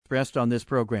expressed on this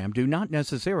program do not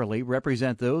necessarily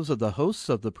represent those of the hosts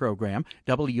of the program,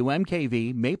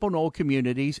 WMKV, Maple Knoll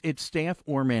Communities, its staff,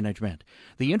 or management.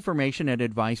 The information and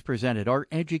advice presented are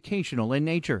educational in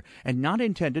nature and not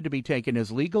intended to be taken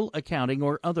as legal, accounting,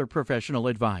 or other professional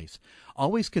advice.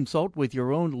 Always consult with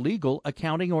your own legal,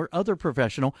 accounting, or other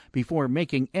professional before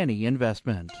making any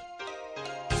investment.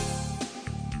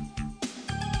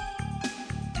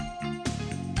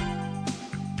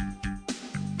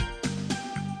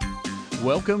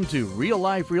 Welcome to Real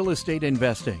Life Real Estate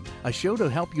Investing, a show to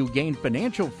help you gain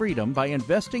financial freedom by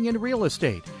investing in real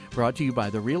estate. Brought to you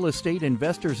by the Real Estate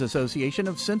Investors Association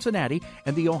of Cincinnati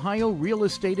and the Ohio Real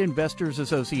Estate Investors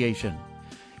Association.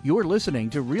 You're listening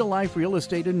to Real Life Real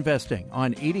Estate Investing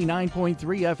on 89.3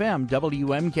 FM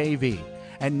WMKV.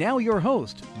 And now your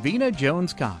host, Vena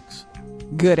Jones-Cox.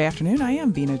 Good afternoon. I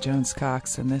am Vena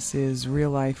Jones-Cox, and this is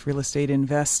Real Life Real Estate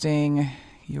Investing,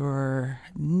 your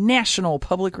national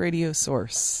public radio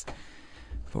source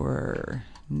for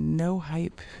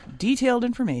no-hype, detailed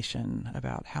information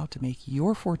about how to make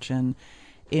your fortune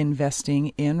investing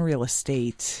in real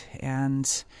estate.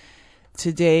 And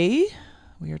today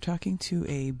we are talking to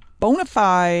a bona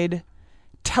fide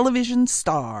television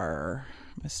star,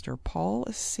 Mr. Paul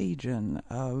Asajan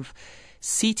of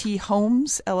CT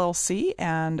Homes, LLC,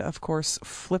 and, of course,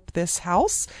 Flip This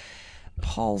House.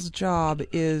 Paul's job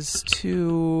is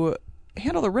to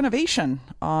handle the renovation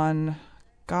on,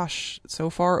 so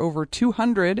far over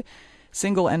 200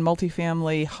 single and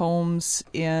multifamily homes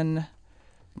in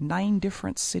 9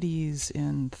 different cities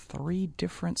in 3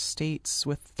 different states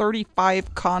with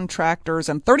 35 contractors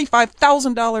and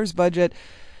 $35,000 budget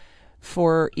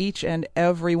for each and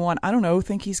every one. I don't know,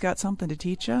 think he's got something to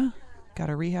teach you? Got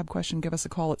a rehab question? Give us a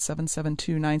call at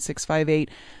 772-9658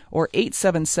 or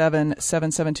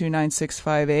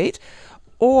 877-772-9658,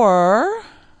 or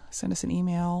send us an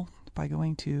email by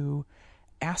going to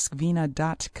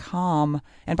askvena.com.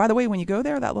 And by the way, when you go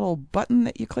there, that little button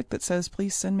that you click that says,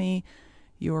 please send me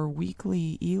your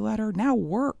weekly e-letter now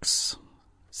works.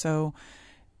 So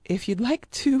if you'd like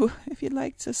to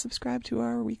subscribe to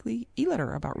our weekly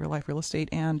e-letter about real life real estate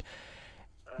and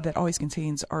that always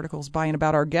contains articles by and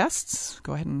about our guests,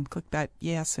 go ahead and click that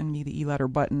send me the e-letter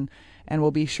button, and we'll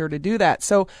be sure to do that.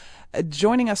 So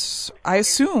joining us, I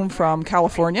assume, from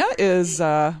California is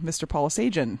Mr. Paul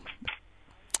Asajan.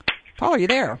 Paul, are you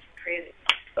there?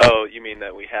 Oh, you mean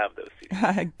that we have those seats?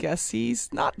 I guess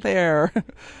he's not there.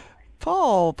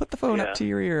 Paul, put the phone up to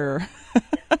your ear.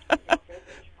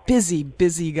 Busy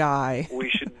guy. We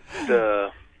should,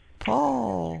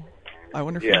 Paul, I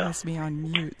wonder if he has me on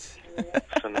mute.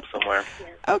 Send him somewhere.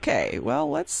 Okay, well,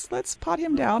 let's pot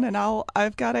him down, and I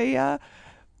can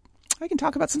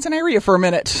talk about Cincinnati for a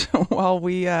minute while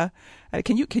we, can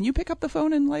you pick up the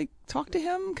phone and talk to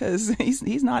him? Because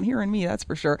he's not hearing me, that's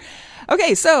for sure.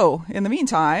 Okay, so in the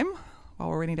meantime, while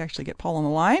we're waiting to actually get Paul on the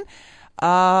line,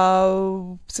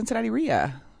 Cincinnati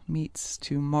REIA meets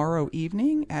tomorrow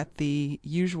evening at the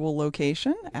usual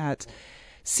location at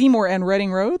Seymour and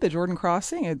Reading Road, the Jordan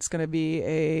Crossing. It's going to be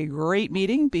a great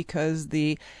meeting because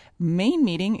the main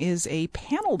meeting is a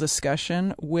panel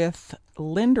discussion with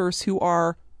lenders who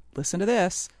are, listen to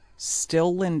this,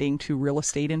 still lending to real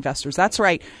estate investors. That's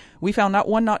right. We found not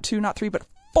 1, not 2, not 3, but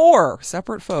 4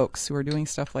 separate folks who are doing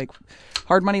stuff like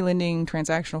hard money lending,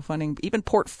 transactional funding, even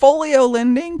portfolio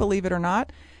lending, believe it or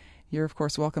not. You're, of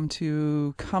course, welcome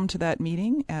to come to that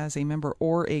meeting as a member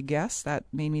or a guest. That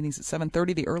main meeting's at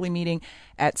 7:30. The early meeting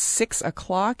at 6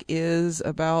 o'clock is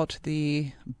about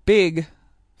the big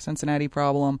Cincinnati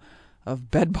problem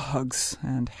of bed bugs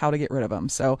and how to get rid of them.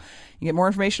 So you can get more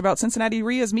information about Cincinnati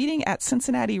REIA's meeting at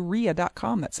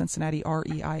cincinnatireia.com. That's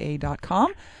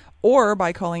cincinnatireia.com. Or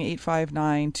by calling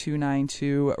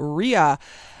 859-292-REIA.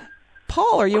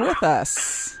 Paul, are you with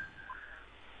us?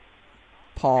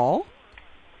 Paul?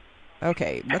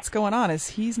 Okay, what's going on is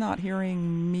he's not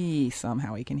hearing me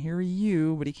somehow. He can hear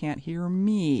you, but he can't hear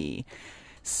me.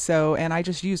 So, and I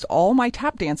just used all my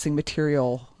tap dancing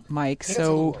material, Mike.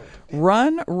 So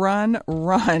run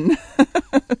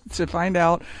to find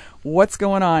out what's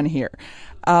going on here.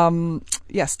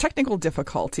 Yes, technical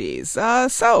difficulties.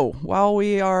 So while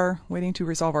we are waiting to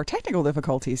resolve our technical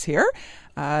difficulties here,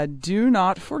 do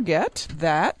not forget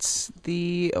that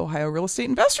the Ohio Real Estate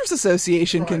Investors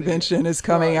Association convention is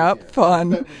coming up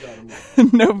on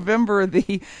November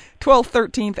the 12th,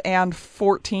 13th, and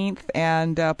 14th.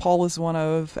 And Paul is one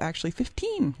of actually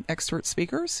 15 expert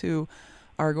speakers who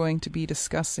are going to be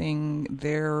discussing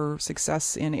their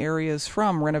success in areas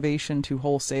from renovation to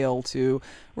wholesale to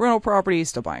rental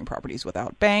properties to buying properties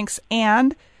without banks.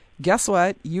 And guess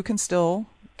what? You can still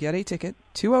get a ticket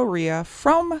to OREA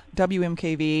from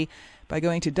WMKV by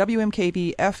going to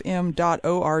wmkvfm.org.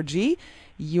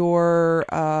 Your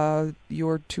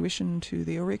tuition to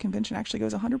the OREA convention actually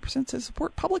goes 100% to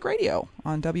support public radio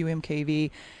on WMKV.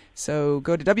 So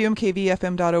go to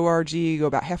wmkvfm.org, go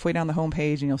about halfway down the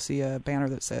homepage, and you'll see a banner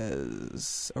that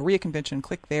says OREA Convention.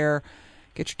 Click there,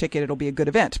 get your ticket. It'll be a good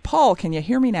event. Paul, can you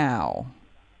hear me now?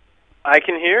 I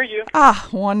can hear you. Ah,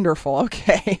 wonderful.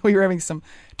 Okay. We were having some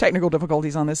technical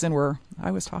difficulties on this end where I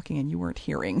was talking and you weren't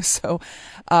hearing. So,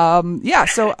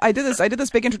 so I did this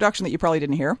big introduction that you probably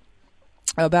didn't hear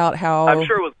about how... I'm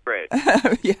sure it was great.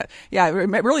 yeah,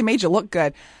 it really made you look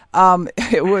good.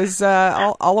 It was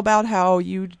all about how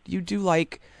you do,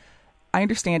 like, I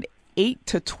understand, 8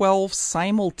 to 12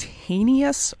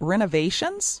 simultaneous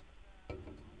renovations?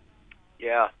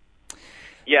 Yeah.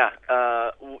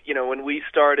 When we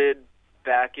started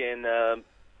back in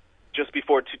just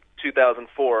before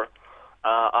 2004,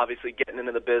 obviously getting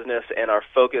into the business and our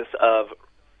focus of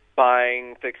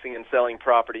buying, fixing, and selling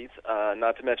properties,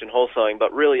 not to mention wholesaling,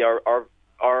 but really our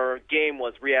game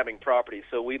was rehabbing properties.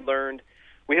 So we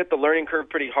hit the learning curve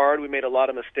pretty hard. We made a lot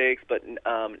of mistakes, but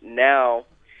now,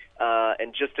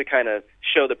 and just to kind of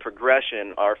show the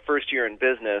progression, our first year in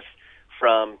business,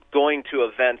 from going to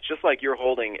events just like you're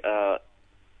holding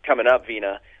coming up,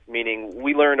 Vina, meaning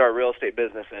we learned our real estate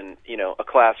business in a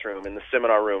classroom, in the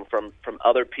seminar room, from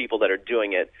other people that are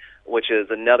doing it, which is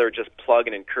another just plug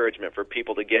and encouragement for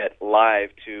people to get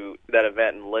live to that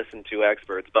event and listen to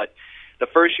experts. But the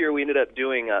first year we ended up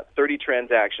doing 30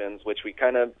 transactions, which we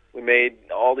made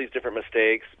all these different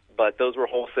mistakes, but those were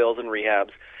wholesales and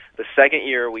rehabs. The second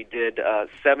year we did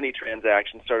 70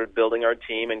 transactions, started building our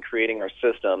team and creating our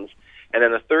systems. And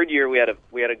then the third year we had a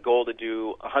goal to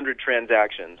do 100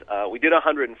 transactions. We did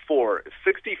 104.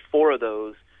 64 of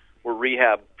those were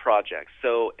rehab projects.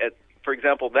 So, for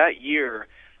example, that year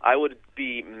I would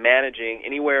be managing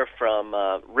anywhere from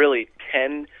really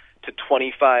 10 to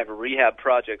 25 rehab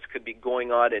projects could be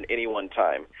going on at any one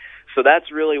time. So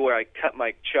that's really where I cut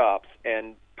my chops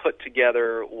and put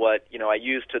together what I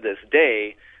use to this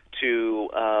day to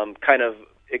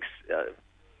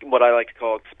what I like to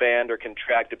call expand or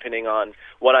contract, depending on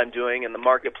what I'm doing in the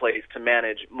marketplace, to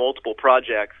manage multiple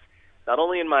projects, not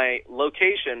only in my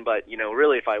location, but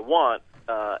really if I want,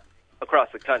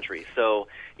 across the country. So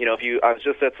I was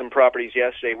just at some properties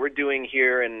yesterday. We're doing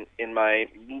here in my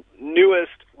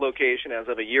newest location as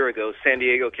of a year ago, San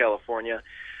Diego, California.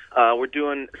 We're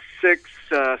doing six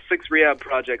rehab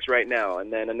projects right now,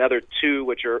 and then another 2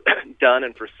 which are done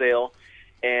and for sale.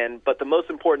 But the most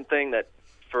important thing that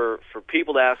for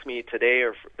people to ask me today,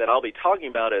 or that I'll be talking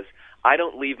about, is I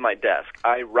don't leave my desk.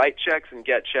 I write checks and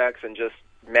get checks and just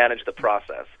manage the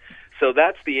process. So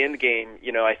that's the end game,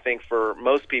 I think, for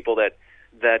most people that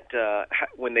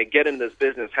when they get into this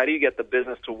business, how do you get the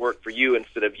business to work for you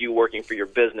instead of you working for your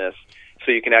business,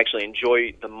 so you can actually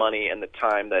enjoy the money and the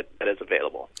time that is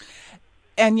available?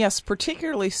 And yes,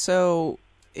 particularly so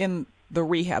in the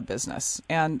rehab business,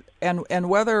 and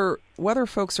whether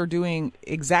folks are doing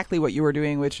exactly what you were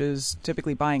doing, which is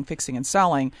typically buying, fixing, and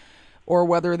selling, or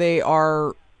whether they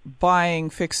are buying,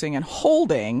 fixing, and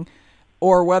holding,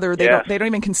 or whether they don't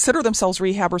even consider themselves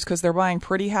rehabbers because they're buying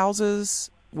pretty houses,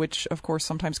 which of course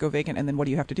sometimes go vacant, and then what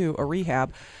do you have to do? A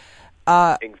rehab.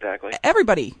 Exactly.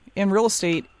 Everybody in real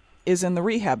estate is in the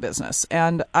rehab business,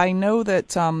 and I know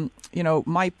that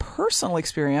my personal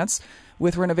experience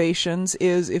with renovations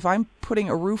is if I'm putting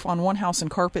a roof on one house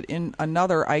and carpet in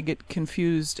another, I get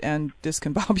confused and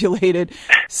discombobulated.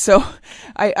 So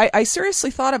I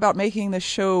seriously thought about making this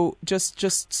show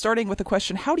just starting with the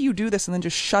question, how do you do this, and then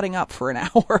just shutting up for an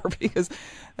hour, because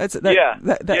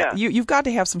you've got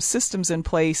to have some systems in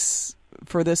place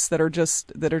for this that are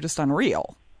just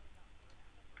unreal.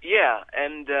 Yeah,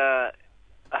 and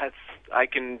I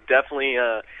can definitely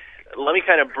let me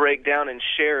kind of break down and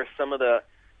share some of the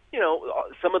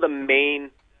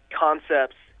main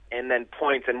concepts and then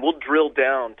points, and we'll drill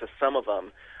down to some of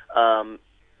them.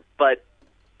 But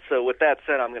so with that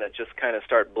said, I'm going to just kind of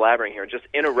start blabbering here. Just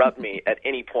interrupt me at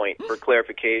any point for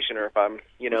clarification, or if I'm,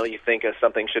 you think of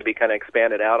something should be kind of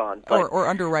expanded out on. But, or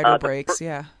underwriter breaks,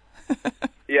 yeah.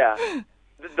 Yeah.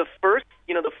 The first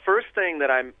thing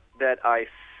that I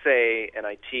say and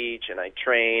I teach and I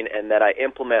train and that I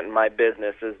implement in my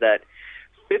business is that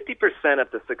 50% of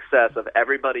the success of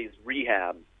everybody's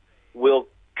rehab will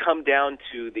come down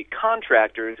to the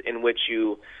contractors in which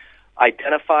you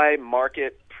identify,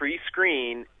 market,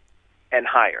 pre-screen, and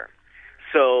hire.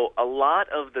 So a lot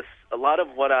of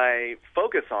what I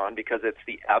focus on, because it's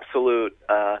the absolute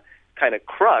kind of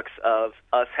crux of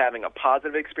us having a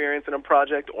positive experience in a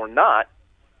project or not,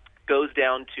 goes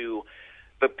down to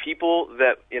the people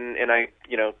that, and I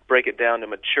break it down to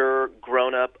mature,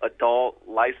 grown-up, adult,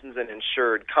 licensed and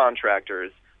insured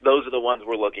contractors, those are the ones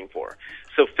we're looking for.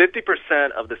 So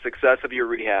 50% of the success of your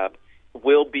rehab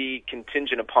will be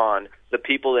contingent upon the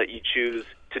people that you choose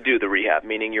to do the rehab,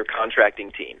 meaning your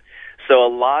contracting team. So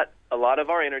a lot of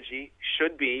our energy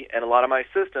should be, and a lot of my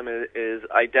system is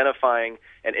identifying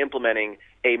and implementing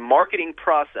a marketing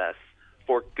process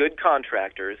for good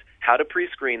contractors, how to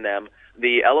pre-screen them,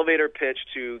 the elevator pitch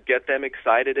to get them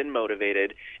excited and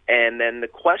motivated, and then the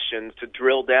questions to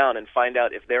drill down and find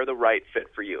out if they're the right fit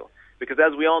for you. Because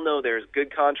as we all know, there's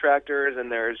good contractors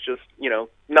and there's just,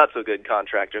 not so good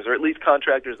contractors, or at least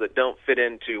contractors that don't fit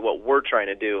into what we're trying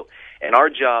to do. And our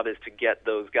job is to get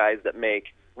those guys that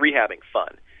make rehabbing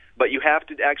fun. But you have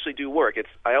to actually do work.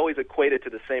 I always equate it to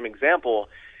the same example,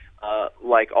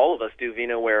 like all of us do,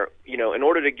 Vina, where, in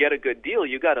order to get a good deal,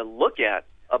 you got to look at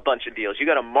a bunch of deals. You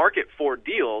got to market for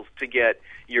deals to get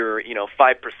your,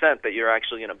 5% that you're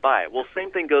actually going to buy. Well,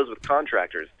 same thing goes with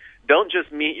contractors. Don't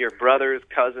just meet your brother's,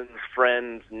 cousin's,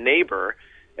 friend's, neighbor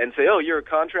and say, "Oh, you're a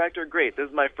contractor? Great. This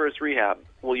is my first rehab.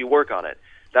 Will you work on it?"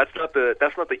 That's not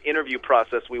the interview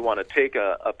process we want to take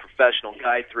a professional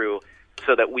guy through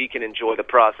so that we can enjoy the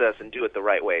process and do it the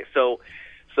right way. So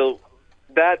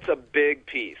that's a big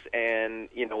piece. And,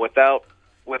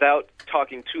 without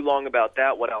talking too long about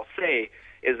that, what I'll say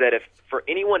is that if for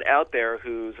anyone out there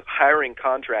who's hiring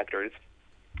contractors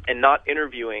and not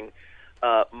interviewing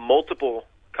multiple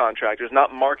contractors,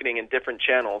 not marketing in different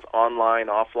channels, online,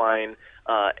 offline,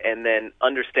 and then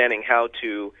understanding how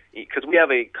to, because we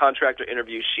have a contractor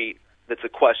interview sheet that's a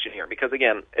questionnaire. Because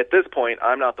again, at this point,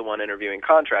 I'm not the one interviewing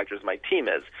contractors, my team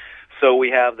is. So we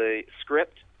have the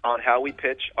script on how we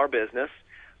pitch our business,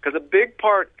 because a big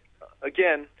part,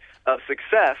 again, of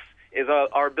success is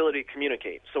our ability to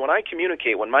communicate. So when I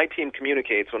communicate, when my team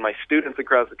communicates, when my students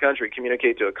across the country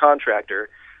communicate to a contractor,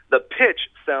 the pitch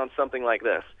sounds something like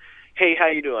this. "Hey, how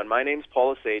you doing? My name's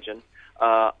Paula Sajan.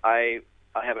 I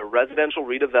have a residential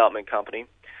redevelopment company.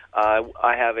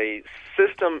 I have a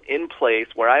system in place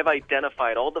where I've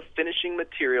identified all the finishing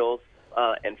materials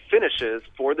and finishes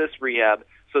for this rehab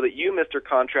so that you, Mr.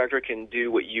 Contractor, can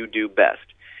do what you do best.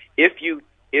 If you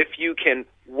can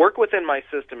work within my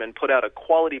system and put out a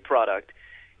quality product,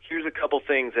 here's a couple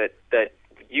things that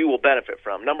you will benefit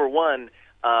from. Number one,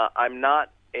 I'm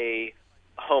not a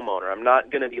homeowner. I'm not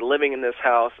going to be living in this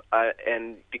house,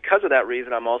 and because of that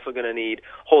reason, I'm also going to need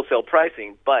wholesale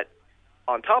pricing. But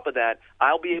on top of that,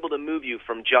 I'll be able to move you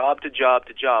from job to job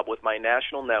to job with my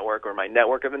national network or my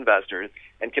network of investors.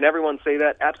 And can everyone say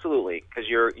that? Absolutely, because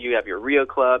you have your RIA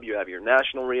club, you have your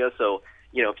national RIA. So,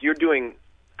 if you're doing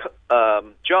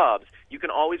jobs, you can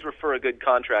always refer a good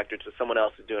contractor to someone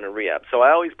else who's doing a rehab. So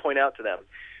I always point out to them,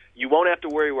 you won't have to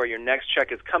worry where your next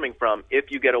check is coming from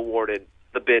if you get awarded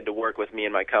the bid to work with me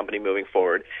and my company moving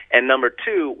forward. And number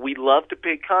two, we love to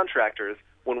pay contractors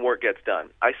when work gets done.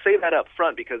 I say that up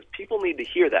front because people need to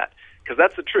hear that, because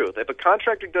that's the truth. If a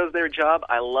contractor does their job,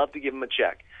 I love to give him a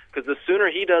check, because the sooner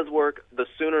he does work, the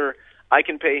sooner I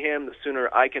can pay him, the sooner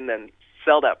I can then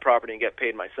sell that property and get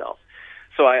paid myself.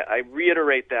 So I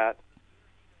reiterate that,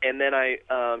 and then I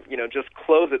just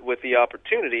close it with the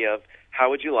opportunity of, how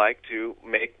would you like to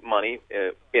make money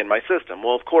in my system?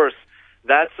 Well, of course,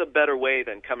 that's a better way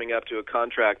than coming up to a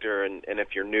contractor and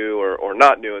if you're new or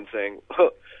not new and saying,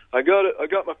 I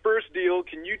got my first deal.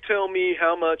 Can you tell me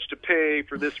how much to pay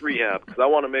for this rehab? Because I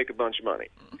want to make a bunch of money.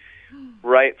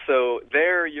 Right? So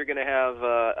there you're going to have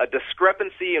a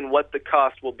discrepancy in what the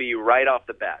cost will be right off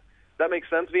the bat. Does that make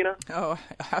sense, Vina? Oh,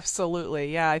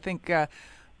 absolutely. Yeah, I think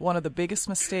one of the biggest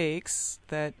mistakes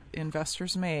that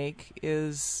investors make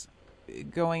is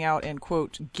going out and,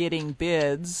 quote, getting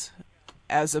bids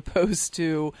as opposed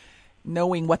to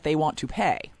knowing what they want to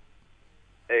pay.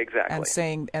 Exactly. And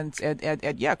saying, and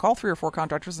call 3 or 4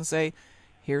 contractors and say,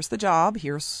 here's the job,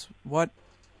 here's what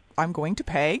I'm going to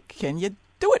pay. Can you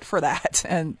do it for that?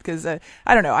 And because I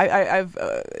don't know, I've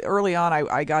early on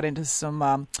I got into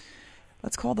some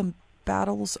let's call them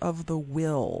battles of the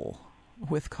will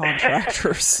with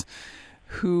contractors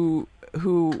who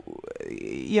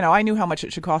I knew how much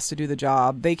it should cost to do the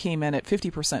job. They came in at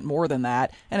 50% more than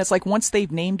that. And it's like, once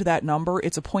they've named that number,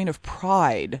 it's a point of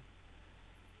pride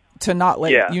to not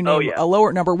let you name a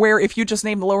lower number, where if you just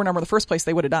named the lower number in the first place,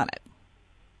 they would have done it.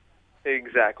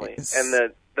 Exactly. And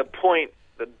the point,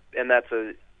 and that's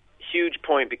a huge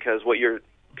point, because what you're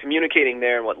communicating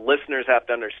there and what listeners have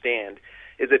to understand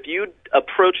is, if you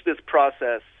approach this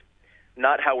process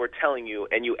not how we're telling you,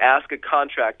 and you ask a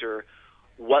contractor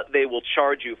what they will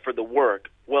charge you for the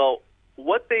work, well,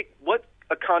 what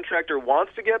a contractor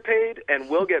wants to get paid and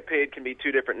will get paid can be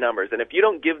two different numbers. And if you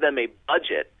don't give them a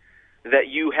budget that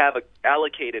you have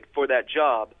allocated for that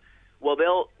job,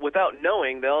 well, without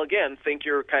knowing, they'll again think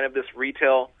you're kind of this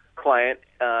retail client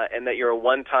and that you're a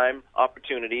one-time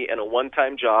opportunity and a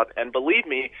one-time job. And believe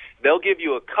me, they'll give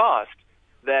you a cost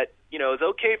that, is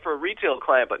okay for a retail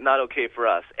client but not okay for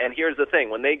us. And here's the thing.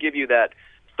 When they give you that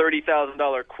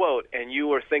 $30,000 quote and you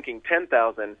were thinking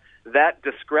 $10,000, that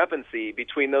discrepancy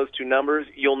between those two numbers,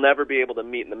 you'll never be able to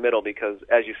meet in the middle because,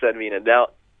 as you said, Vina, now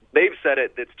they've said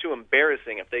it's too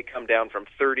embarrassing if they come down from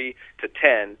 30 to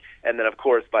 10, and then, of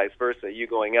course, vice versa. You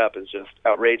going up is just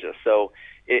outrageous. So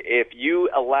if you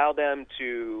allow them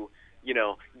to,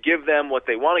 give them what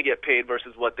they want to get paid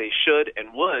versus what they should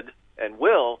and would and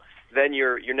will, then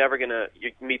you're never going to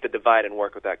meet the divide and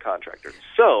work with that contractor.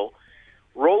 So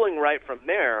rolling right from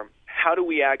there, how do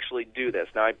we actually do this?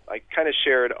 Now, I kind of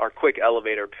shared our quick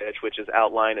elevator pitch, which is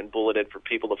outlined and bulleted for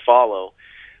people to follow.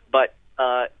 But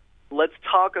let's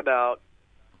talk about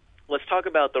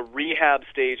the rehab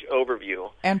stage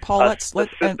overview. And Paul, let's do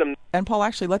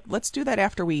that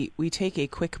after we take a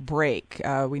quick break.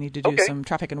 We need to do some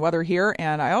traffic and weather here,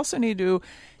 and I also need to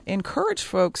encourage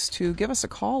folks to give us a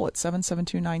call at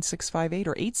 772-9658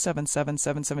 or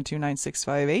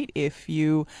 877-772-9658 if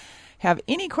you have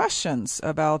any questions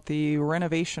about the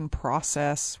renovation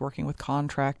process, working with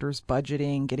contractors,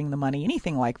 budgeting, getting the money,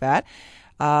 anything like that.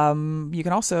 You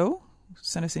can also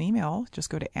send us an email. Just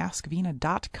go to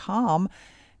askvina.com.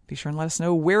 Be sure and let us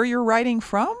know where you're writing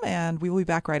from, and we will be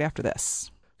back right after this.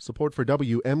 Support for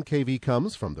WMKV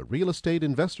comes from the Real Estate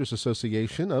Investors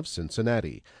Association of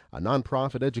Cincinnati, a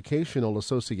nonprofit educational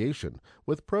association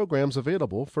with programs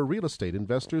available for real estate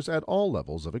investors at all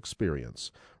levels of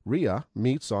experience. RIA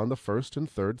meets on the first and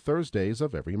third Thursdays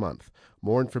of every month.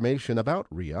 More information about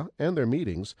RIA and their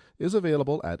meetings is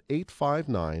available at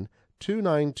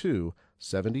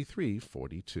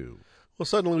 859-292-7342. Well,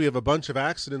 suddenly we have a bunch of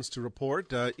accidents to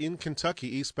report. In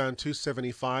Kentucky, eastbound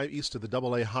 275, east of the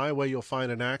AA highway, you'll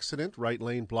find an accident, right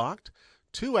lane blocked.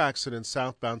 2 accidents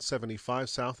southbound 75,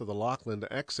 south of the Lockland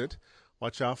exit.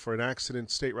 Watch out for an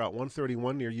accident, State Route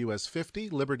 131 near US 50,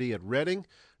 Liberty at Reading,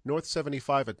 North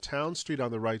 75 at Town Street on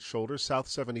the right shoulder, South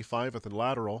 75 at the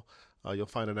lateral. You'll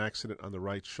find an accident on the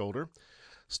right shoulder.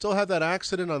 Still have that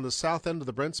accident on the south end of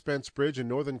the Brent Spence Bridge in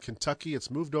northern Kentucky. It's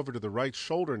moved over to the right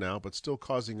shoulder now, but still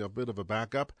causing a bit of a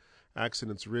backup.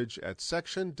 Accidents Ridge at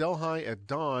Section, Delhi at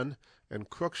Dawn, and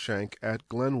Crookshank at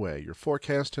Glenway. Your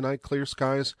forecast tonight, clear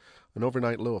skies, an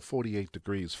overnight low of 48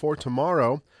 degrees. For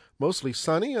tomorrow, mostly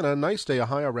sunny and a nice day, a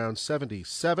high around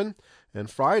 77.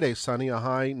 And Friday, sunny, a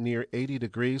high near 80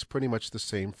 degrees, pretty much the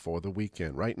same for the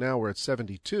weekend. Right now, we're at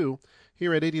 72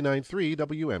 here at 89.3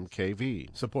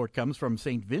 WMKV. Support comes from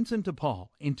St. Vincent de Paul.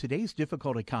 In today's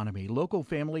difficult economy, local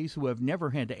families who have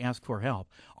never had to ask for help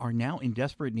are now in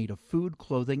desperate need of food,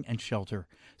 clothing, and shelter.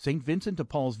 St. Vincent de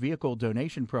Paul's vehicle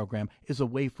donation program is a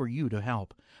way for you to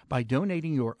help. By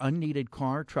donating your unneeded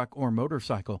car, truck, or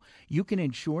motorcycle, you can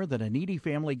ensure that a needy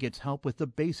family gets help with the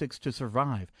basics to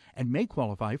survive and may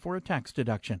qualify for a tax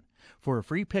deduction. For a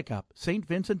free pickup, St.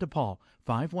 Vincent de Paul,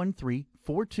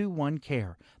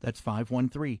 513-421-CARE. That's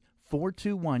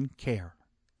 513-421-CARE.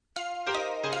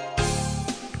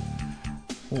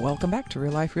 Welcome back to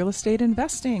Real Life Real Estate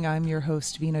Investing. I'm your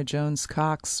host, Vina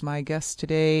Jones-Cox. My guest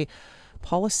today,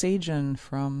 Paula Sajan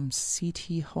from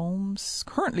CT Homes,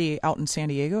 currently out in San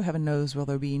Diego. Heaven knows where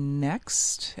they'll be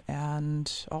next.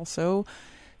 And also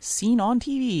seen on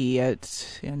TV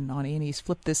on A&E's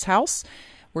Flip This House.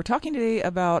 We're talking today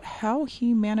about how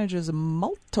he manages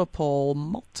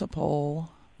multiple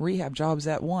rehab jobs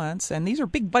at once. And these are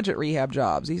big budget rehab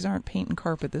jobs. These aren't paint and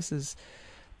carpet. This is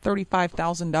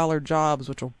 $35,000 jobs,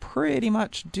 which will pretty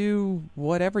much do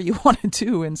whatever you want to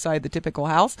do inside the typical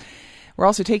house. We're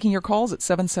also taking your calls at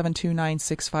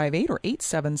 772-9658 or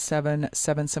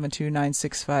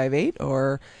 877-772-9658.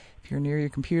 Or if you're near your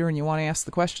computer and you want to ask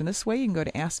the question this way, you can go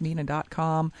to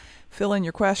askvina.com, fill in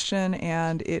your question,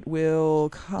 and it will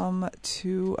come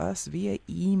to us via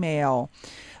email.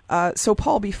 So,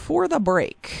 Paul, before the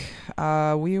break,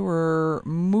 we were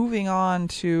moving on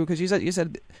to, because you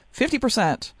said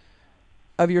 50%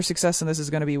 of your success in this is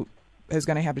going to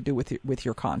have to do with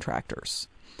your contractors.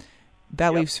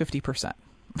 That leaves 50%.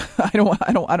 I don't want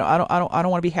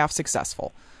to be half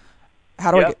successful.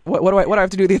 How do I get, what do I have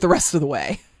to do the rest of the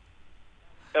way?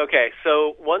 Okay,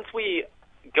 so once we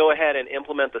go ahead and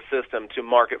implement the system to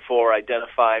market for,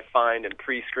 identify, find, and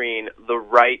pre-screen the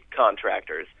right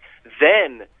contractors,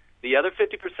 then the other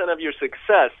 50% of your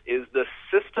success is the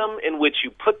system in which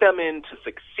you put them in to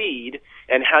succeed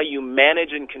and how you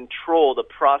manage and control the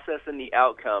process and the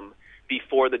outcome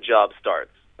before the job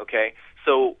starts, okay?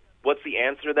 So what's the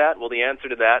answer to that? Well, the answer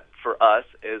to that for us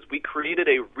is we created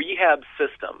a rehab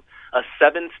system, a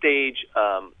 7-stage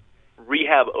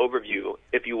rehab overview,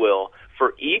 if you will,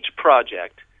 for each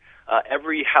project,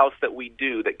 every house that we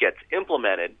do that gets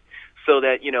implemented, so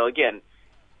that, again,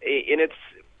 and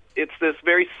it's this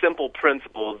very simple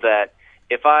principle that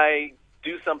if I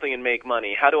do something and make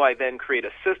money, how do I then create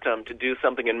a system to do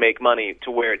something and make money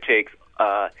to where it takes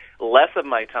less of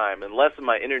my time and less of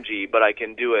my energy, but I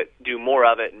can do more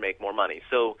of it and make more money.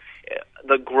 So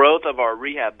the growth of our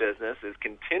rehab business is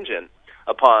contingent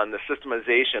upon the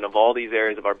systemization of all these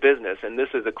areas of our business, and this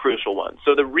is a crucial one.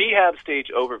 So the rehab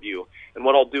stage overview, and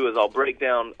what I'll do is I'll break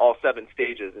down all 7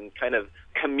 stages and kind of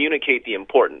communicate the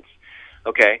importance.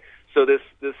 Okay? So this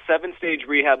 7-stage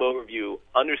rehab overview,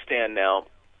 understand now,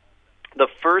 the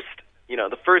first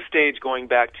stage, going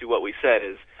back to what we said,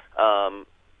 is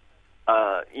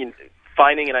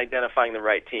finding and identifying the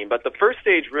right team. But the first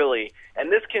stage really,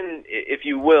 and this can, if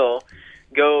you will,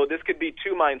 this could be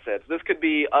 2 mindsets. This could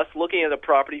be us looking at a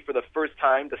property for the first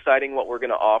time, deciding what we're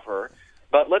going to offer.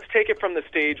 But let's take it from the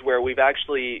stage where we've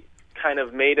actually kind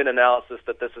of made an analysis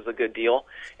that this is a good deal,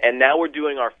 and now we're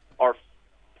doing our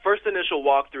first initial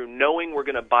walkthrough, knowing we're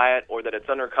going to buy it or that it's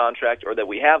under contract or that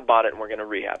we have bought it and we're going to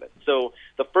rehab it. So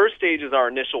the first stage is our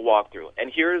initial walkthrough.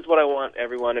 And here's what I want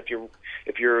everyone, if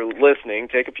you're listening,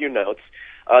 take a few notes.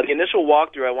 The initial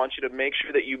walkthrough, I want you to make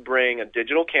sure that you bring a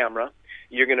digital camera.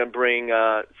 You're going to bring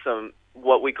some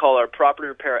what we call our property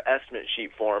repair estimate sheet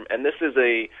form, and this is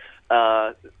a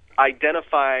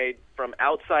identified from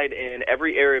outside in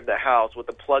every area of the house with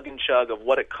a plug and chug of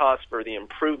what it costs for the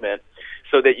improvement,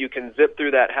 so that you can zip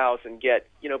through that house and get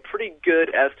pretty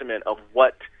good estimate of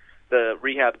what the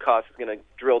rehab cost is going to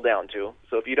drill down to.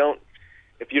 So if you don't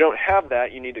have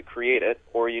that, you need to create it,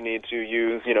 or you need to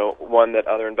use one that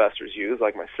other investors use,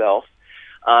 like myself.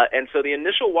 And so the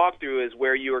initial walkthrough is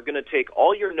where you are going to take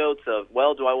all your notes of,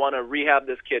 well, do I want to rehab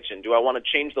this kitchen? Do I want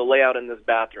to change the layout in this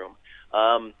bathroom?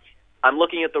 I'm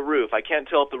looking at the roof. I can't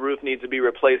tell if the roof needs to be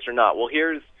replaced or not. Well,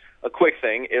 here's a quick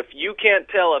thing. If you can't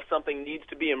tell if something needs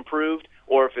to be improved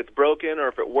or if it's broken or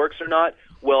if it works or not,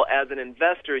 well, as an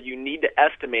investor, you need to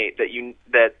estimate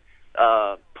that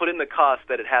put in the cost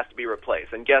that it has to be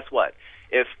replaced. And guess what?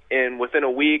 If within a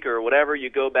week or whatever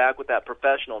you go back with that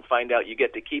professional and find out you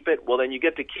get to keep it, well, then you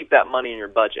get to keep that money in your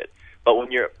budget. But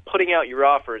when you're putting out your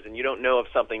offers and you don't know if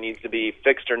something needs to be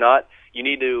fixed or not, you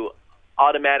need to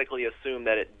automatically assume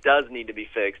that it does need to be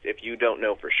fixed if you don't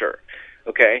know for sure.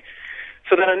 Okay?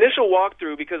 So that initial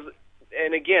walkthrough,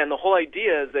 and again, the whole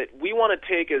idea is that we want to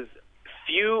take as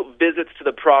few visits to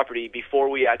the property before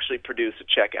we actually produce a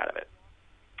check out of it.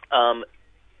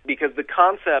 Because the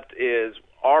concept is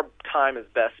our time is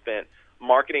best spent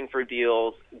marketing for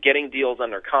deals, getting deals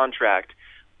under contract.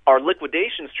 Our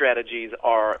liquidation strategies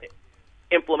are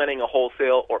implementing a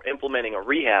wholesale or implementing a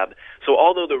rehab. So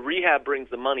although the rehab brings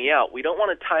the money out, we don't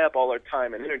want to tie up all our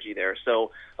time and energy there.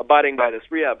 So abiding by this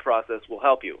rehab process will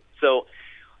help you. So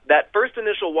that first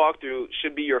initial walkthrough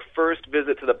should be your first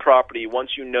visit to the property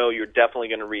once you know you're definitely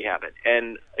going to rehab it.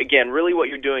 And again, really what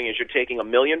you're doing is you're taking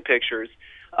 1 million pictures.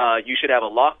 You should have a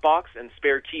lockbox and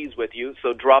spare keys with you.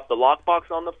 So drop the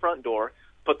lockbox on the front door,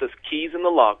 put the keys in the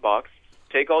lockbox,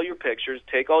 take all your pictures,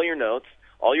 take all your notes,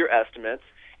 all your estimates,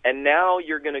 and now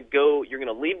you're going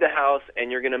to leave the house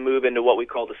and you're going to move into what we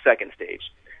call the second stage.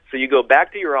 So you go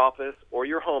back to your office or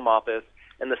your home office,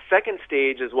 and the second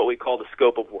stage is what we call the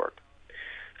scope of work.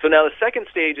 So now the second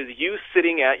stage is you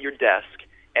sitting at your desk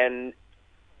and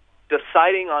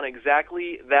deciding on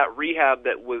exactly that rehab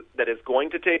that is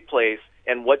going to take place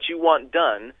and what you want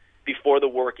done before the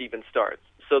work even starts.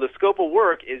 So the scope of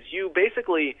work is you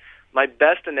basically, my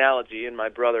best analogy, and my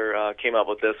brother came up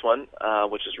with this one,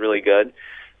 which is really good.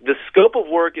 The scope of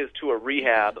work is to a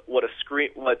rehab what a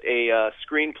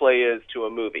screenplay is to a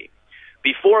movie.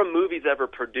 Before a movie's ever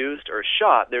produced or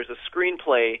shot, there's a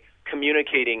screenplay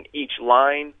communicating each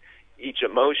line, each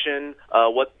emotion,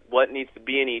 what needs to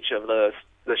be in each of the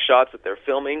shots that they're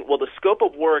filming. Well, the scope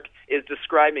of work is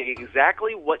describing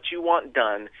exactly what you want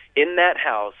done in that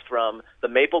house, from the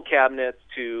maple cabinets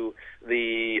to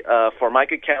the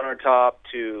Formica countertop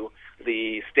to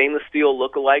the stainless steel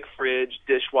look-alike fridge,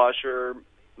 dishwasher,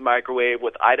 microwave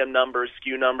with item numbers,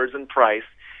 SKU numbers, and price.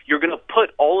 You're going to put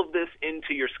all of this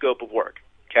into your scope of work,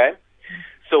 okay?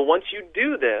 So once you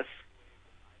do this,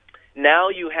 now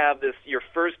you have your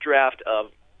first draft of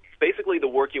basically the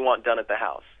work you want done at the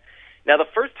house. Now, the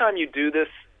first time you do this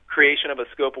creation of a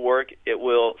scope of work, it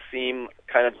will seem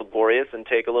kind of laborious and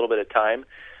take a little bit of time.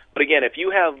 But again, if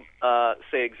you have,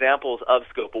 say, examples of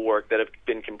scope of work that have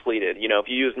been completed, if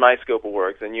you use my scope of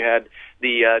work and you had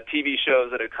the TV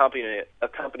shows that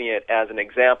accompany it as an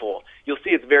example, you'll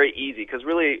see it's very easy because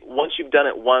really once you've done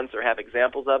it once or have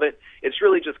examples of it, it's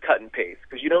really just cut and paste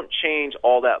because you don't change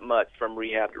all that much from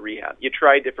rehab to rehab. You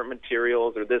try different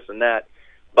materials or this and that,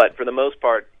 but for the most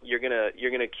part, you're gonna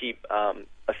keep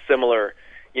a similar,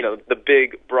 the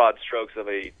big broad strokes of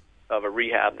a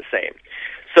rehab the same.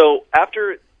 So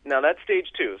now that's stage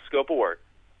 2, scope of work,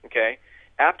 okay?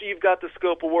 After you've got the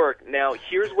scope of work, now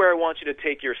here's where I want you to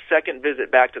take your second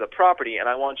visit back to the property, and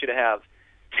I want you to have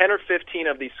 10 or 15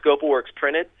 of these scope of works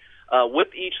printed. With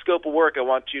each scope of work, I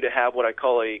want you to have what I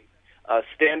call a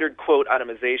standard quote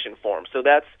itemization form. So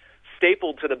that's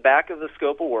stapled to the back of the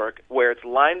scope of work where it's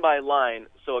line by line,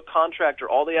 so a contractor,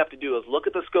 all they have to do is look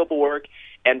at the scope of work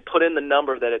and put in the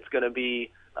number that it's going to be,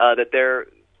 that they're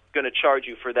going to charge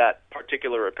you for that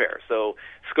particular repair. So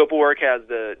scope of work has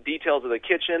the details of the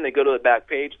kitchen. They go to the back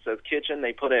page. It says kitchen.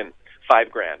 They put in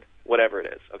 $5,000, whatever it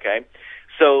is. Okay.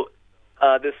 So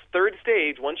this third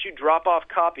stage, once you drop off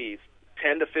copies,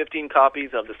 10 to 15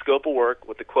 copies of the scope of work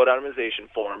with the quote itemization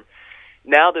form,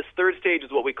 now this third stage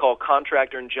is what we call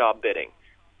contractor and job bidding.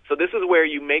 So this is where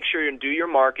you make sure you do your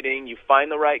marketing, you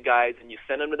find the right guys, and you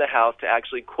send them to the house to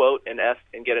actually quote and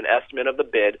get an estimate of the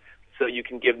bid, so you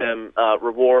can give them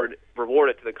reward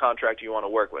it to the contractor you want to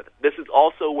work with. This is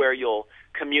also where you'll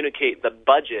communicate the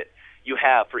budget you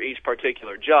have for each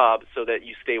particular job so that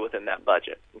you stay within that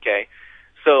budget. Okay,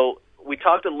 so we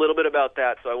talked a little bit about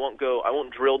that, so I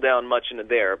won't drill down much into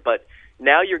there. But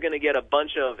now you're going to get a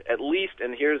bunch of at least,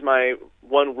 and here's my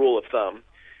one rule of thumb: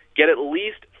 get at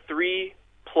least 3+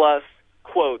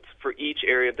 quotes for each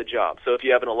area of the job. So if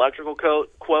you have an electrical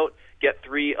quote, get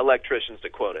 3 electricians to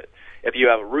quote it. If you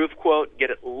have a roof quote, get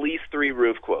at least 3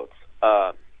 roof quotes.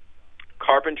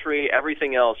 Carpentry,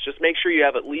 everything else, just make sure you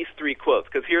have at least 3 quotes,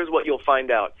 because here's what you'll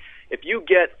find out. If you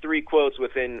get 3 quotes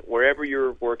within wherever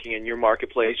you're working in your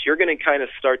marketplace, you're going to kind of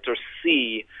start to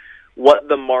see what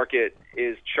the market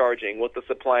is charging, what the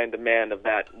supply and demand of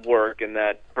that work and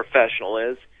that professional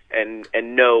is, and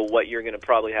know what you're going to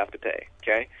probably have to pay,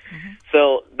 okay? Mm-hmm.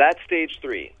 So that's stage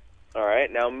 3. All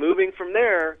right, now moving from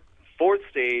there, fourth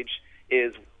stage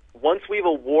is once we've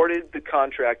awarded the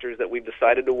contractors that we've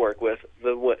decided to work with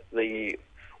the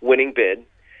winning bid,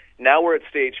 now we're at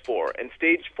stage 4. And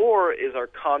stage 4 is our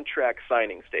contract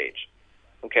signing stage,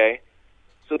 okay?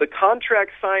 So the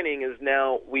contract signing is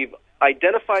now we've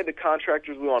identified the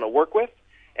contractors we want to work with,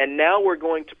 and now we're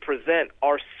going to present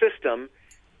our system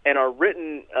and our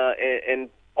written and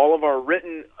all of our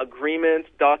written agreements,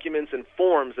 documents, and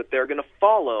forms that they're going to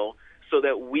follow so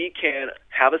that we can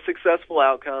have a successful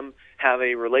outcome, have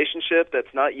a relationship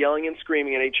that's not yelling and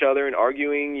screaming at each other and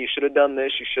arguing, you should have done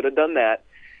this, you should have done that.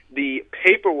 The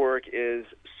paperwork is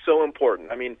so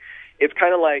important. I mean, it's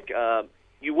kind of like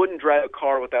you wouldn't drive a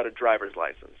car without a driver's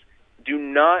license. Do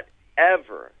not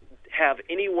ever have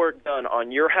any work done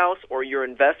on your house or your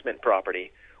investment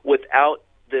property without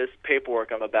this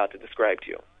paperwork I'm about to describe to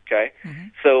you, okay? Mm-hmm.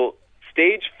 So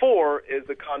stage 4 is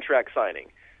the contract signing.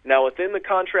 Now, within the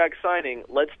contract signing,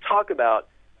 let's talk about,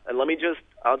 and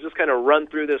I'll just kind of run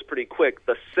through this pretty quick,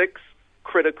 the 6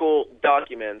 critical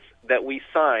documents that we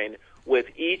sign with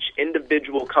each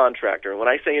individual contractor. When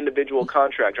I say individual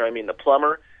contractor, I mean the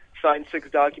plumber signs 6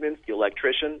 documents, the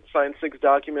electrician signs 6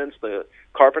 documents, the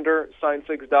carpenter signs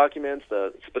 6 documents,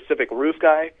 the specific roof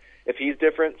guy, if he's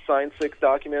different, signs 6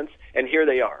 documents, and here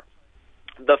they are.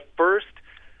 The first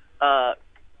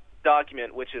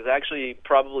document, which is actually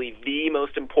probably the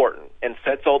most important and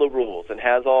sets all the rules and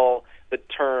has all the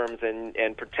terms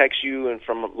and protects you and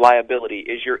from liability,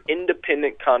 is your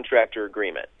independent contractor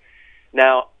agreement.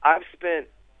 Now, I've spent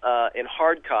in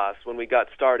hard costs when we got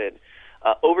started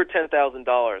over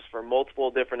 $10,000 for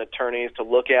multiple different attorneys to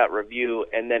look at, review,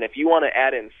 and then if you want to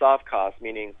add in soft costs,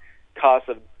 meaning costs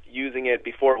of using it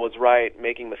before it was right,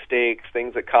 making mistakes,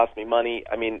 things that cost me money,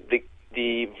 I mean,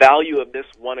 the value of this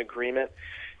one agreement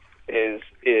is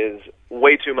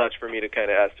way too much for me to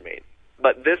kind of estimate.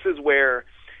 But this is where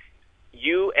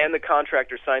you and the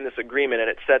contractor sign this agreement, and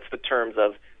it sets the terms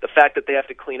of the fact that they have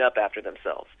to clean up after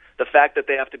themselves, the fact that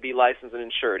they have to be licensed and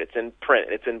insured, it's in print,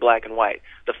 it's in black and white,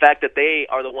 the fact that they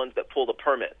are the ones that pull the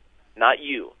permit, not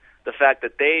you, the fact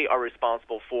that they are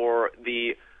responsible for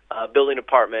the building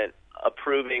department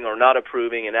approving or not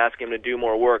approving and asking them to do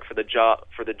more work for the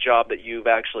job that you've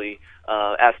actually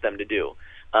asked them to do.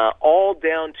 All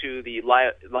down to the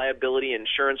liability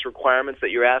insurance requirements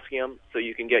that you're asking them so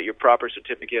you can get your proper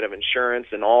certificate of insurance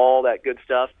and all that good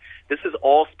stuff. This is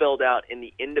all spelled out in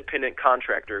the independent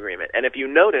contractor agreement. And if you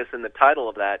notice in the title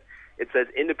of that, it says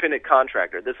independent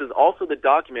contractor. This is also the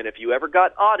document if you ever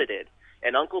got audited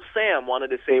and Uncle Sam wanted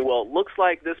to say, well, it looks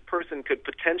like this person could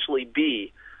potentially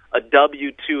be a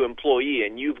W-2 employee,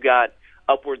 and you've got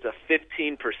upwards of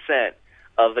 15%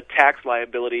 of the tax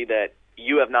liability that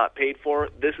you have not paid for.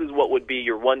 This is what would be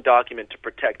your one document to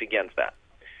protect against that.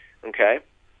 Okay?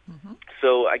 Mm-hmm.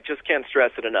 So I just can't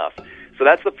stress it enough. So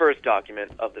that's the first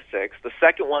document of the 6. The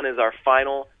second one is our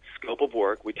final scope of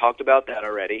work. We talked about that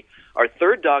already. Our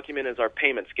third document is our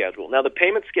payment schedule. Now, the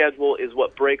payment schedule is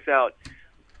what breaks out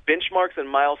benchmarks and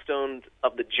milestones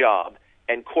of the job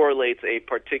and correlates a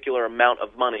particular amount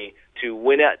of money to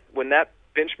when that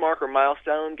benchmark or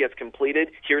milestone gets completed,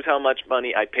 here's how much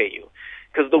money I pay you.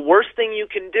 Because the worst thing you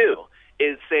can do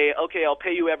is say, okay, I'll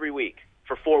pay you every week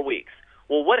for 4 weeks.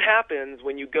 Well, what happens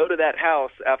when you go to that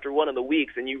house after one of the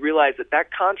weeks and you realize that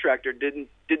that contractor didn't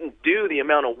do the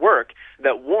amount of work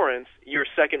that warrants your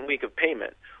second week of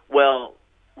payment? Well,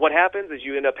 what happens is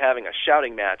you end up having a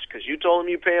shouting match because you told him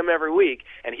you pay him every week,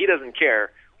 and he doesn't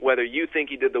care whether you think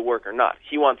he did the work or not.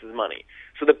 He wants his money.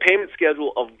 So the payment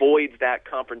schedule avoids that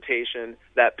confrontation,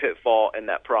 that pitfall, and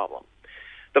that problem.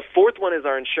 The fourth one is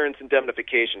our insurance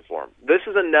indemnification form. This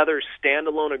is another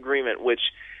standalone agreement which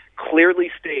clearly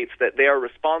states that they are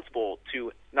responsible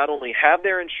to not only have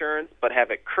their insurance, but have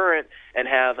it current and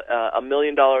have $1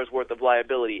 million worth of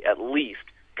liability, at least,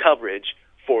 coverage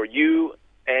for you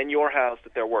and your house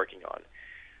that they're working on.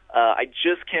 I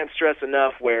just can't stress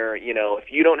enough where,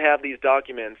 if you don't have these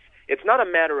documents, it's not a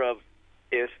matter of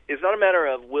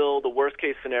will the worst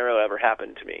case scenario ever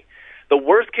happen to me. The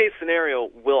worst case scenario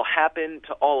will happen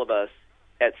to all of us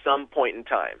at some point in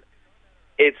time.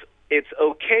 It's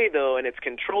okay, though, and it's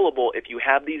controllable if you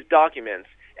have these documents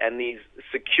and these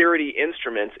security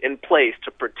instruments in place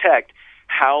to protect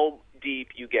how deep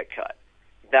you get cut.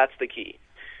 That's the key.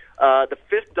 The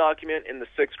fifth document in the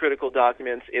 6 critical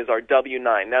documents is our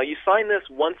W-9. Now, you sign this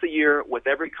once a year with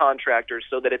every contractor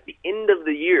so that at the end of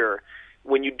the year,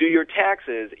 when you do your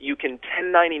taxes, you can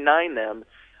 1099 them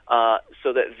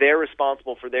so that they're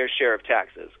responsible for their share of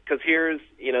taxes. Because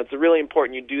it's really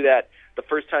important you do that the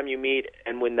first time you meet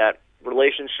and when that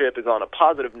relationship is on a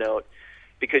positive note,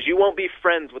 because you won't be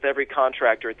friends with every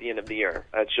contractor at the end of the year.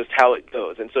 That's just how it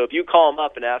goes. And so if you call them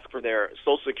up and ask for their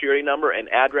Social Security number and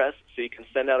address so you can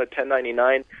send out a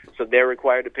 1099 so they're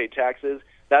required to pay taxes,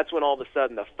 that's when all of a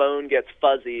sudden the phone gets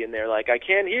fuzzy and they're like, I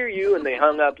can't hear you, and they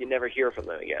hung up. You never hear from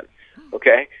them again.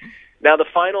 Okay? Now, the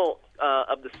final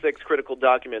of the 6 critical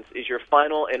documents is your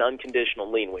final and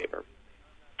unconditional lien waiver.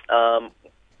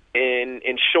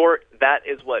 In short, that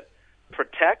is what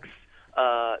protects,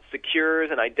 secures,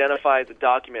 and identifies a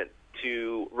document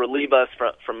to relieve us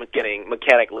from getting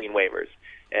mechanic lien waivers.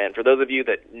 And for those of you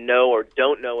that know or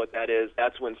don't know what that is,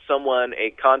 that's when someone,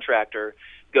 a contractor,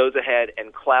 goes ahead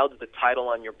and clouds the title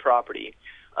on your property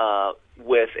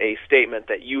with a statement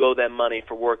that you owe them money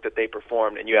for work that they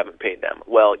performed and you haven't paid them.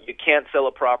 Well, you can't sell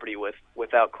a property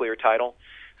without clear title,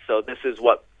 so this is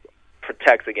what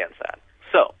protects against that.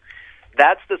 So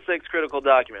that's the 6 critical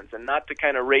documents, and not to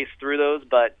kind of race through those,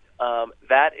 but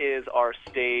that is our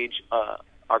stage,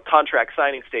 our contract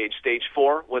signing stage, stage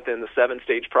 4 within the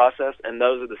 7-stage process, and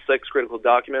those are the 6 critical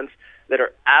documents that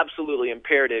are absolutely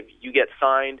imperative you get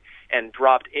signed and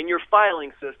dropped in your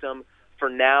filing system for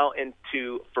now and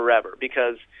to forever.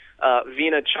 Because,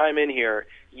 Vina, chime in here,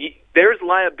 there's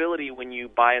liability when you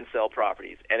buy and sell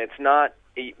properties, and it's not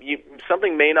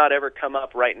something may not ever come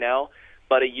up right now,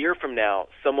 but a year from now,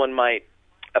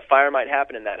 a fire might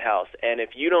happen in that house, and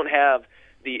if you don't have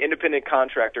the independent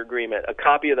contractor agreement, a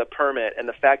copy of the permit, and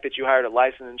the fact that you hired a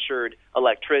licensed insured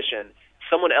electrician,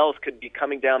 someone else could be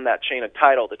coming down that chain of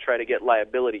title to try to get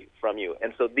liability from you.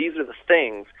 And so these are the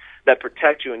things that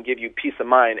protect you and give you peace of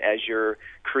mind as you're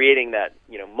creating that,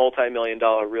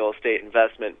 multi-million-dollar real estate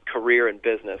investment career and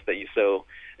business that you so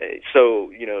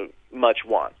much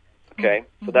want. Okay?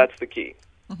 Mm-hmm. So that's the key.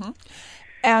 Mm-hmm.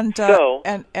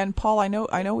 And and Paul, I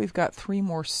know we've got 3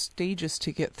 more stages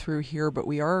to get through here, but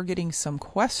we are getting some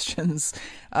questions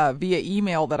via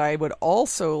email that I would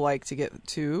also like to get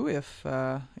to, if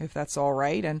that's all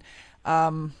right. And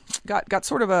got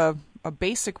sort of a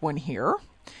basic one here.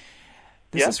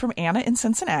 This is from Anna in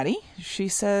Cincinnati. She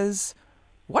says,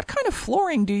 "What kind of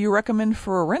flooring do you recommend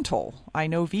for a rental? I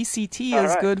know VCT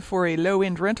is good for a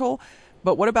low-end rental.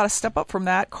 But what about a step up from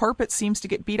that? Carpet seems to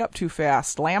get beat up too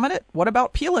fast. Laminate? What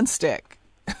about peel and stick?"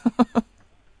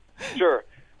 Sure.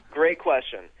 Great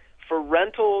question. For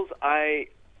rentals,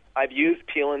 I've used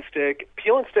peel and stick.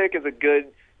 Peel and stick is a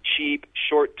good, cheap,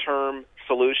 short-term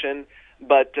solution,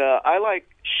 but I like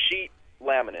sheet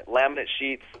laminate. Laminate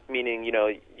sheets, meaning,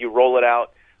 you roll it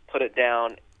out, put it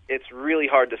down. it's really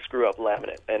hard to screw up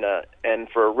laminate, and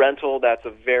for a rental, that's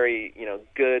a very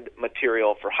good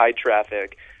material for high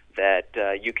traffic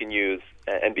that you can use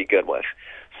and be good with.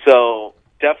 So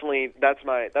definitely, that's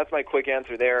my quick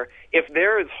answer there. If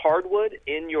there is hardwood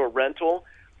in your rental,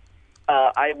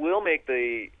 I will make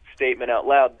the statement out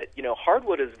loud that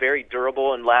hardwood is very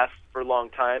durable and lasts for a long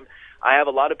time. I have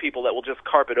a lot of people that will just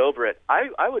carpet over it.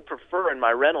 I would prefer in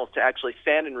my rentals to actually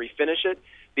sand and refinish it,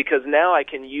 because now I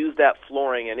can use that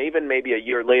flooring, and even maybe a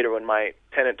year later when my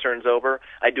tenant turns over,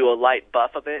 I do a light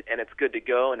buff of it, and it's good to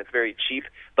go, and it's very cheap,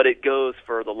 but it goes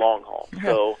for the long haul. Yeah.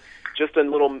 So just a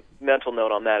little mental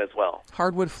note on that as well.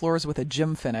 Hardwood floors with a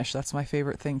gym finish. That's my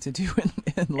favorite thing to do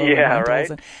in low-end rentals.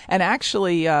 Right? And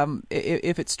actually,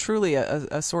 if it's truly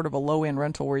a sort of a low-end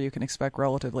rental where you can expect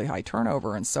relatively high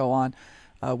turnover and so on,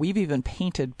 we've even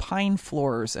painted pine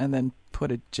floors and then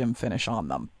put a gym finish on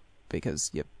them,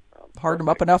 because you harden them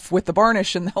up enough with the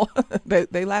varnish and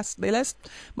they last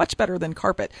much better than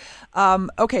carpet.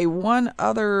 Okay, one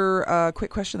other quick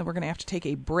question, that we're going to have to take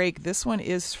a break. This one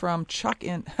is from Chuck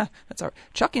in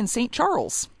St.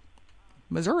 Charles,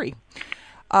 Missouri.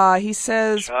 He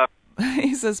says,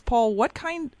 Paul, what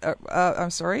kind? I'm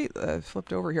sorry,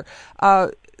 flipped over here.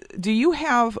 Do you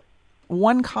have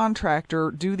one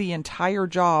contractor do the entire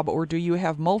job, or do you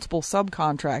have multiple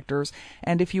subcontractors?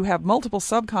 And if you have multiple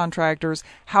subcontractors,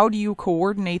 how do you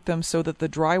coordinate them so that the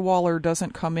drywaller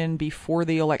doesn't come in before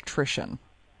the electrician?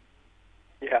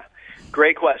 Yeah,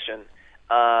 great question.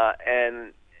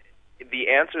 And the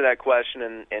answer to that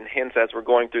question, and hints as we're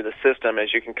going through the system,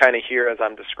 as you can kind of hear as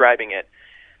I'm describing it,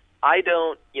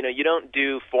 you don't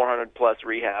do 400 plus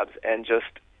rehabs and just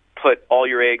put all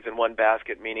your eggs in one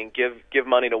basket, meaning give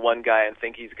money to one guy and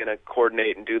think he's going to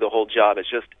coordinate and do the whole job. It's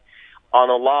just, on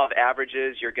the law of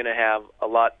averages, you're going to have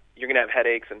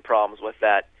headaches and problems with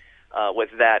that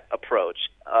approach.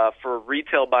 For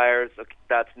retail buyers,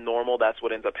 that's normal. That's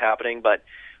what ends up happening. But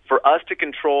for us to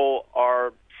control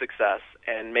our success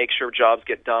and make sure jobs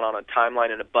get done on a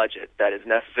timeline and a budget that is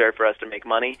necessary for us to make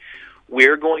money,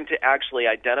 we're going to actually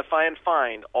identify and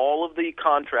find all of the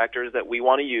contractors that we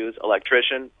want to use: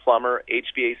 electrician, plumber,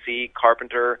 HVAC,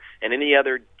 carpenter, and any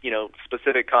other,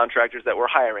 specific contractors that we're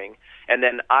hiring. And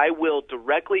then I will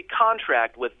directly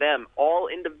contract with them all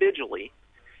individually,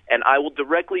 and I will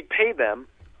directly pay them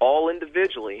all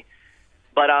individually.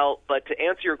 But to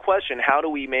answer your question, how do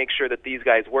we make sure that these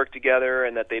guys work together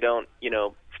and that they don't,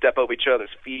 step over each other's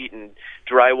feet and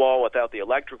drywall without the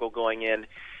electrical going in?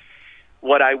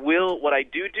 What I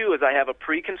do is I have a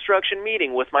pre-construction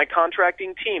meeting with my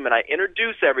contracting team, and I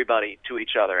introduce everybody to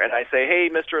each other. And I say, hey,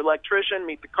 Mr. Electrician,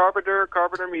 meet the carpenter,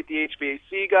 meet the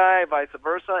HVAC guy, vice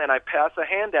versa. And I pass a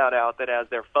handout out that has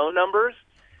their phone numbers,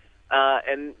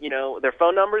 their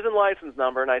phone numbers and license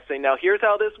number. And I say, now here's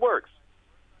how this works.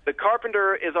 The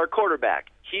carpenter is our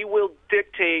quarterback. He will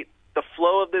dictate the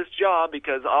flow of this job,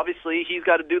 because obviously he's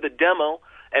got to do the demo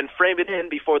and frame it in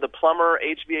before the plumber,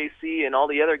 HVAC, and all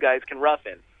the other guys can rough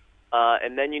in.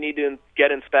 And then you need to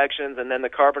get inspections, and then the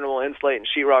carpenter will insulate and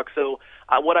sheetrock. So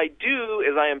what I do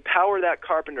is I empower that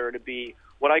carpenter to be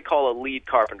what I call a lead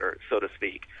carpenter, so to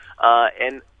speak.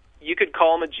 And you could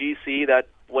call him a GC, that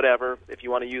whatever, if you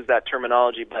want to use that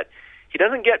terminology, but he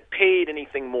doesn't get paid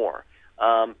anything more.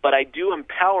 But I do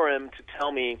empower him to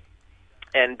tell me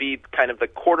and be kind of the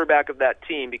quarterback of that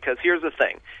team, because here's the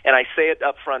thing, and I say it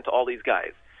up front to all these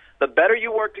guys: the better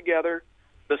you work together,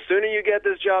 the sooner you get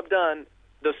this job done,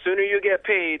 the sooner you get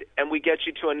paid, and we get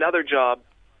you to another job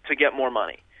to get more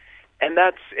money. And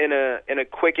that's, in a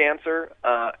quick answer,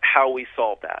 how we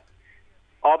solve that.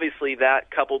 Obviously,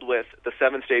 that coupled with the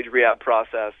 7-stage rehab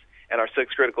process and our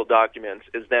 6 critical documents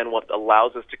is then what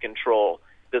allows us to control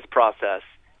this process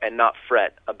and not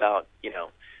fret about,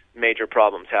 major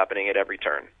problems happening at every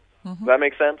turn. Mm-hmm. Does that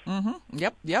make sense? Mm-hmm.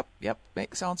 Yep.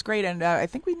 Sounds great. And I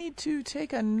think we need to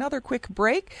take another quick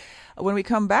break. When we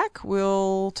come back,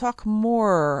 we'll talk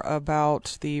more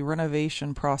about the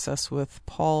renovation process with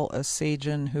Paul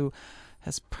Asajan, who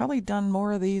has probably done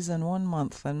more of these in 1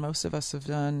 month than most of us have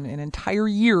done in entire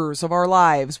years of our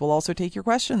lives. We'll also take your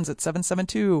questions at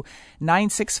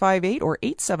 772-9658 or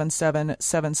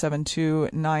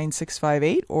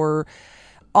 877-772-9658, or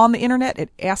on the internet at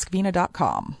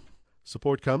askvina.com.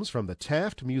 Support comes from the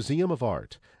Taft Museum of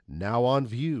Art. Now on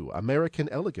view, American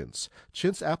Elegance,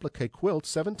 chintz applique quilt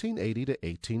 1780 to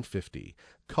 1850.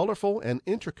 Colorful and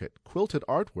intricate quilted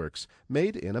artworks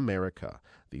made in America.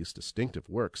 These distinctive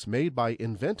works, made by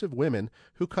inventive women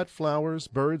who cut flowers,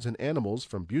 birds, and animals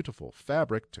from beautiful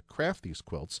fabric to craft these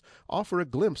quilts, offer a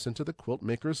glimpse into the quilt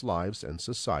makers' lives and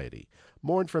society.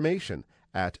 More information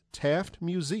at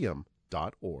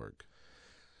taftmuseum.org.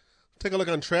 Take a look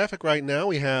on traffic right now.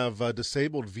 We have a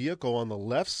disabled vehicle on the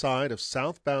left side of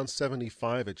southbound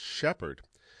 75 at Shepherd.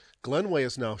 Glenway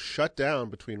is now shut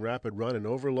down between Rapid Run and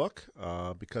Overlook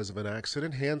because of an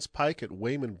accident. Hands Pike at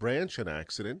Wayman Branch, an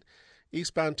accident.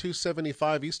 Eastbound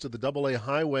 275 east of the AA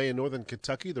Highway in northern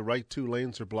Kentucky, the right two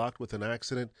lanes are blocked with an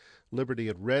accident. Liberty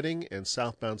at Reading, and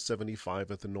southbound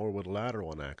 75 at the Norwood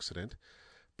Lateral, an accident.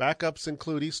 Backups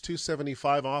include East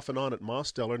 275 off and on at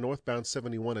Mosteller, northbound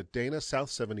 71 at Dana,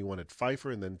 south 71 at Pfeiffer,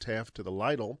 and then Taft to the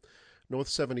Lytle. North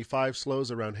 75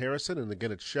 slows around Harrison and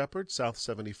again at Shepherd, south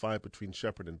 75 between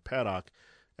Shepherd and Paddock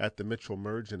at the Mitchell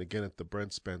Merge and again at the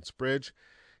Brent Spence Bridge.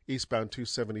 Eastbound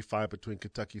 275 between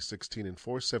Kentucky 16 and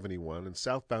 471, and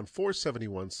southbound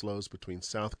 471 slows between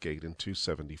Southgate and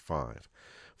 275.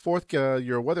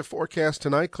 Your weather forecast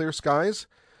tonight, clear skies.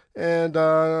 And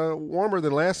warmer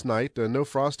than last night. No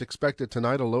frost expected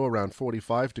tonight, a low around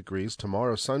 45 degrees.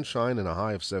 Tomorrow, sunshine and a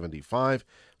high of 75.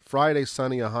 Friday,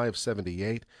 sunny, a high of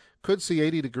 78. Could see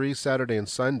 80 degrees Saturday and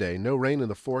Sunday. No rain in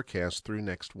the forecast through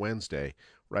next Wednesday.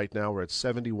 Right now, we're at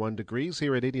 71 degrees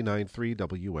here at 89.3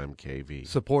 WMKV.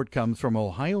 Support comes from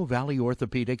Ohio Valley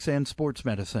Orthopedics and Sports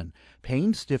Medicine.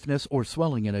 Pain, stiffness, or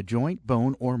swelling in a joint,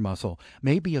 bone, or muscle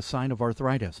may be a sign of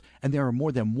arthritis, and there are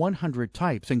more than 100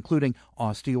 types, including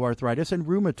osteoarthritis and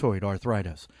rheumatoid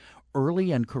arthritis.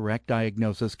 Early and correct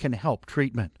diagnosis can help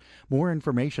treatment. More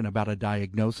information about a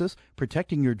diagnosis,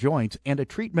 protecting your joints, and a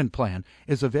treatment plan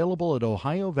is available at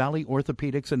Ohio Valley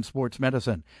Orthopedics and Sports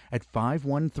Medicine at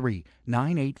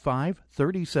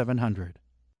 513-985-3700.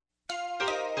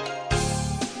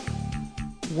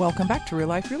 Welcome back to Real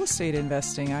Life Real Estate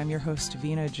Investing. I'm your host,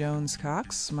 Vena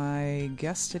Jones-Cox. My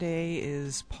guest today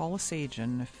is Paul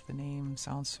Asajan. If the name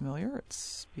sounds familiar,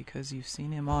 it's because you've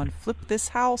seen him on Flip This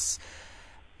House.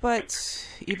 But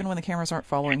even when the cameras aren't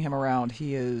following him around,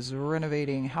 he is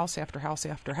renovating house after house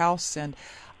after house. And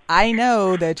I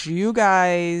know that you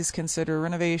guys consider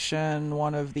renovation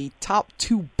one of the top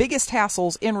two biggest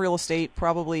hassles in real estate,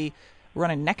 probably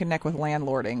running neck and neck with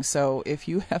landlording. So if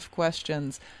you have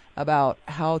questions about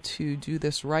how to do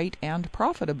this right and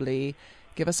profitably,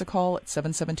 give us a call at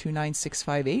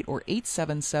 772-9658 or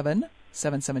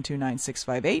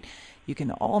 877-772-9658. You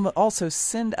can also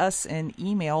send us an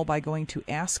email by going to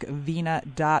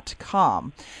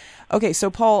askvena.com. Okay,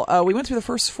 so Paul, we went through the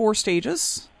first four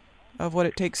stages of what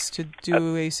it takes to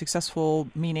do a successful,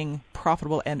 meaning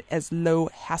profitable and as low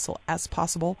hassle as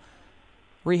possible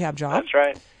rehab job. That's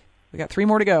right. We got three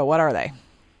more to go. What are they?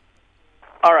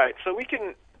 All right, so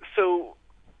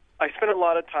I spent a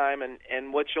lot of time,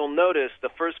 and what you'll notice, the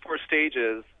first four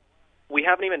stages, we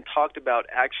haven't even talked about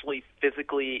actually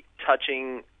physically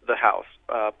touching the house,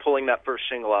 pulling that first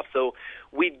shingle off. So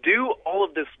we do all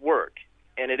of this work,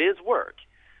 and it is work,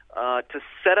 to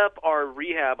set up our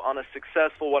rehab on a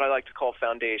successful, what I like to call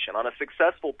foundation, on a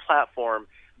successful platform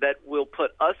that will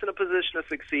put us in a position to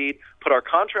succeed, put our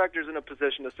contractors in a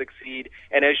position to succeed,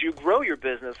 and as you grow your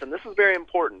business, and this is very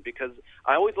important because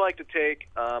I always like to take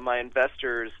my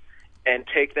investors and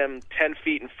take them 10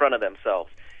 feet in front of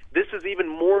themselves. This is even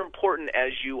more important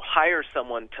as you hire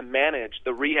someone to manage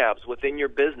the rehabs within your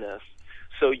business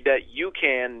so that you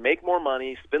can make more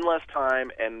money, spend less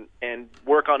time, and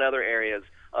work on other areas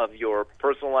of your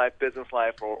personal life, business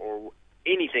life, or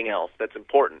anything else that's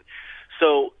important.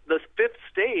 So the fifth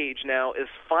stage now is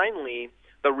finally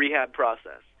the rehab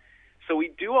process. So we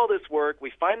do all this work, we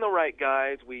find the right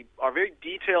guys, we are very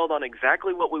detailed on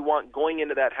exactly what we want going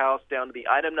into that house, down to the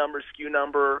item number, SKU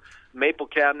number, maple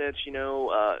cabinets,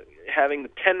 having the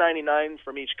 1099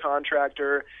 from each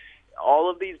contractor, all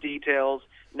of these details.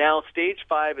 Now stage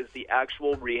 5 is the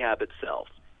actual rehab itself.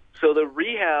 So the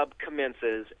rehab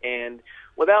commences, and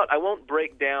I won't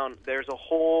break down, there's a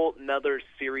whole nother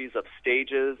series of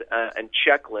stages and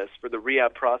checklists for the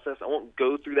rehab process. I won't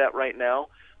go through that right now,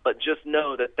 but just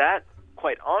know that,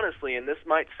 quite honestly, and this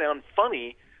might sound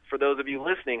funny for those of you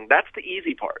listening, that's the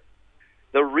easy part.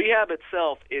 The rehab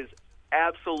itself is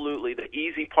absolutely the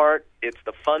easy part. It's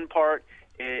the fun part.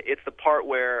 It's the part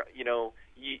where,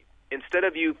 instead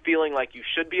of you feeling like you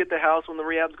should be at the house when the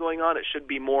rehab's going on, it should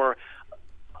be more,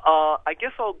 I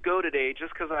guess I'll go today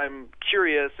just because I'm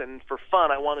curious and for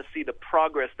fun. I want to see the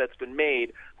progress that's been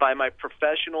made by my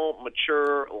professional,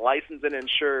 mature, licensed and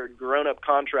insured, grown-up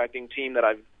contracting team that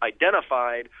I've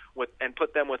identified and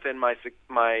put them within my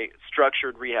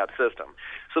structured rehab system.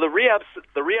 So the rehab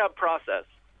process,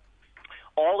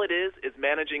 all it is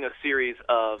managing a series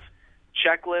of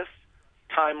checklists,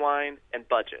 timeline, and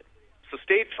budget. So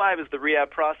stage 5 is the rehab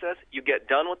process. You get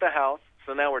done with the house.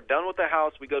 So now we're done with the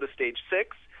house. We go to stage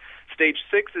 6. Stage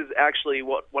 6 is actually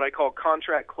what I call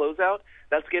contract closeout.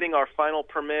 That's getting our final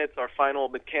permits, our final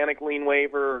mechanic lien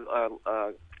waiver,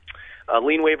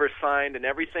 lien waiver signed and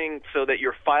everything so that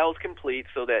your file's complete,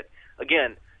 so that,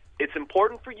 again, it's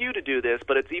important for you to do this,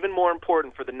 but it's even more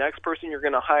important for the next person you're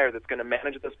going to hire that's going to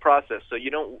manage this process, so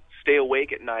you don't stay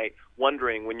awake at night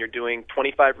wondering when you're doing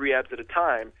 25 rehabs at a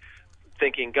time,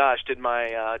 thinking, gosh, did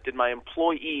my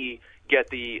employee get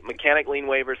the mechanic lien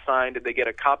waiver signed? Did they get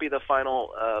a copy of the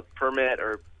final permit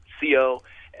or CO?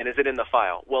 And is it in the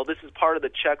file? Well, this is part of the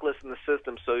checklist in the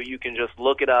system, so you can just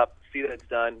look it up, see that it's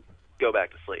done, go back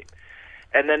to sleep.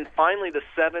 And then finally, the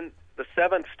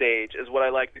seventh stage is what I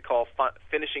like to call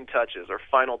finishing touches or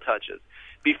final touches.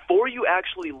 Before you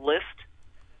actually list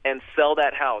and sell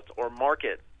that house or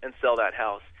market and sell that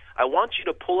house, I want you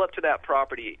to pull up to that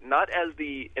property, not as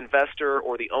the investor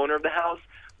or the owner of the house,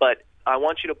 but I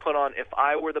want you to put on if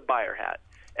I were the buyer hat.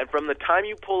 And from the time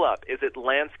you pull up, is it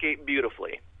landscaped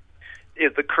beautifully?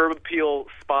 Is the curb appeal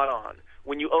spot on?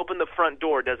 When you open the front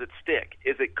door, does it stick?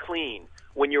 Is it clean?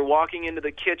 When you're walking into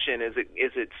the kitchen, is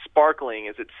it sparkling?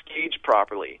 Is it staged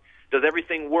properly? Does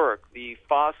everything work? The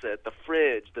faucet, the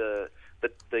fridge, the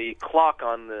clock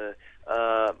on the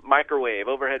microwave,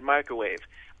 overhead microwave.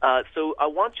 So I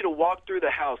want you to walk through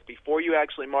the house before you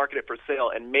actually market it for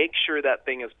sale and make sure that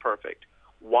thing is perfect.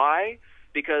 Why?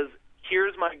 Because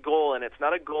here's my goal, and it's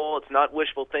not a goal, it's not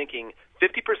wishful thinking.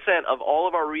 50% of all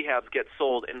of our rehabs get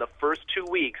sold in the first 2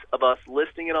 weeks of us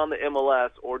listing it on the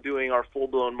MLS or doing our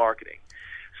full-blown marketing.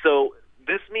 So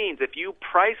this means if you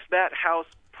price that house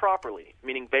properly,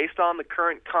 meaning based on the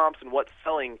current comps and what's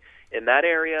selling in that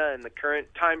area and the current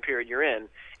time period you're in,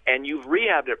 and you've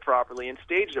rehabbed it properly and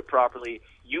staged it properly,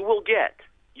 you will get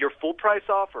your full price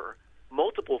offer,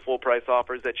 multiple full price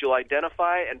offers that you'll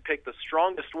identify and pick the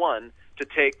strongest one to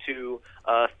take to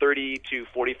 30 to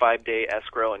 45 day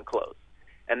escrow and close.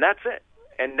 And that's it.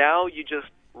 And now you just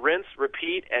rinse,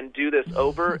 repeat, and do this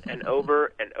over and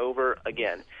over and over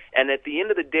again. And at the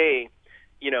end of the day,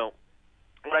 you know,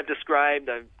 what I've described,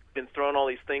 I've been throwing all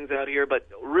these things out here, but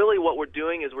really what we're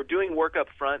doing is we're doing work up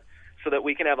front so that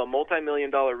we can have a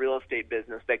multi-million-dollar real estate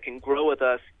business that can grow with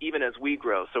us even as we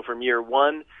grow. So from year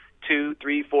 1, 2,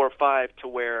 3, 4, 5 to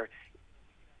where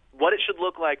what it should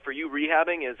look like for you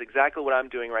rehabbing is exactly what I'm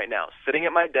doing right now, sitting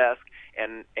at my desk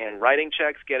and writing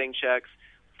checks, getting checks,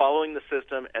 following the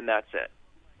system, and that's it.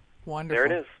 Wonderful. There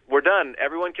it is. We're done.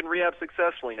 Everyone can rehab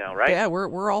successfully now, right? Yeah,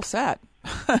 we're all set.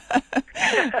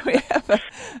 We have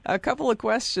a couple of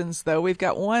questions, though. We've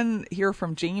got one here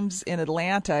from James in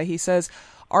Atlanta. He says,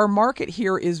 our market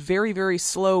here is very, very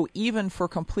slow, even for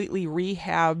completely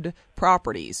rehabbed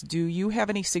properties. Do you have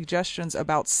any suggestions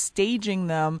about staging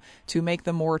them to make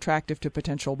them more attractive to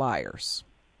potential buyers?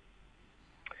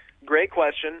 Great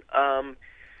question.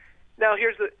 Now,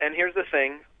 here's the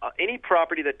thing. Any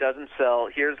property that doesn't sell,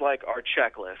 here's like our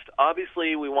checklist.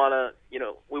 Obviously, we want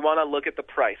to look at the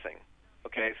pricing.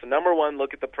 Okay, so number one,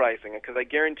 look at the pricing, because I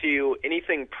guarantee you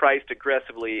anything priced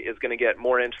aggressively is going to get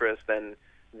more interest than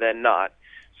not.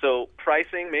 So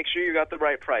pricing, make sure you got the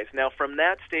right price. Now, from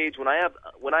that stage, when I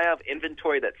have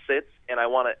inventory that sits and I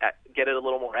want to get it a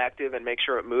little more active and make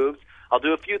sure it moves, I'll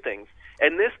do a few things.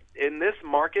 In this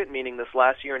market, meaning this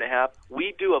last year and a half,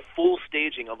 we do a full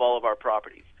staging of all of our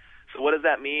properties. So what does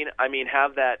that mean? I mean,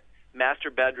 have that master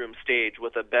bedroom stage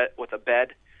with a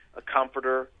bed, a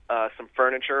comforter, some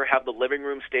furniture. Have the living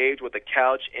room stage with a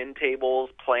couch, end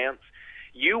tables, plants.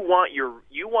 You want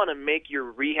to make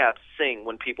your rehab sing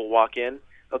when people walk in.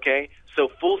 Okay, so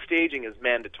full staging is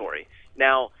mandatory.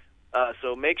 Now,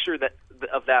 so make sure that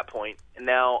of that point. And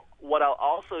now, what I'll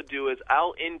also do is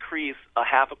I'll increase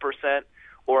 0.5%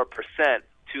 or 1%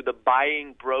 to the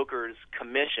buying broker's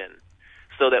commission,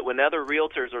 so that when other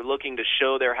realtors are looking to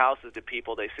show their houses to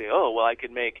people, they say, oh, well, I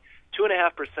could make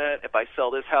 2.5% if I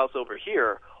sell this house over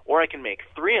here, or I can make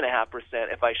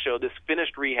 3.5% if I show this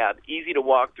finished rehab, easy to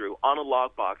walk through, on a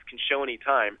lockbox, can show any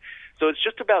time. So it's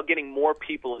just about getting more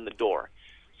people in the door.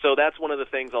 So that's one of the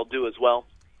things I'll do as well.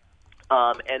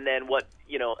 And then what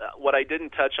I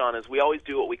didn't touch on is we always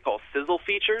do what we call sizzle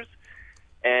features.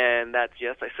 And that's,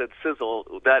 yes, I said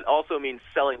sizzle. That also means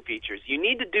selling features. You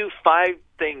need to do 5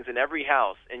 things in every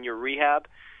house in your rehab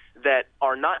that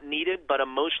are not needed but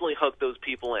emotionally hook those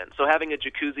people in. So having a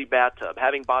jacuzzi bathtub,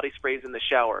 having body sprays in the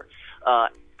shower,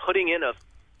 putting in a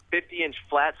 50-inch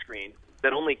flat screen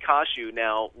that only costs you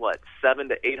now, $700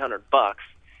 to $800,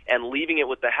 and leaving it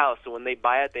with the house. So when they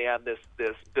buy it, they have this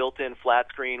built-in flat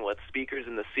screen with speakers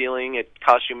in the ceiling. It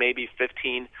costs you maybe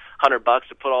 $1,500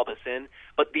 to put all this in.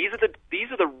 But these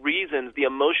are the reasons, the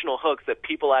emotional hooks that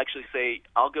people actually say,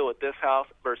 I'll go with this house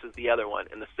versus the other one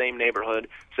in the same neighborhood,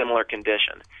 similar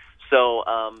condition. So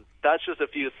that's just a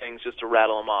few things just to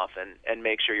rattle them off and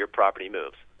make sure your property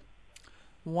moves.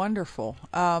 Wonderful.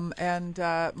 And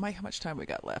Mike, how much time we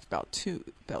got left? About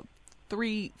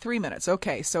 3 minutes.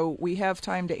 Okay, so we have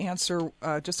time to answer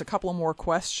just a couple of more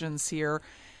questions here.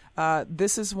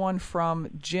 This is one from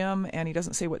Jim, and he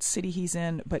doesn't say what city he's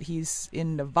in, but he's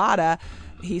in Nevada.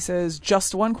 He says,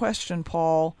 just one question,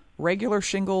 Paul, regular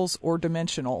shingles or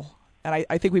dimensional? And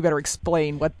I think we better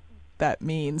explain what that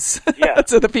means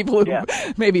to the people who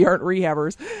maybe aren't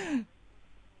rehabbers.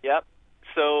 Yep.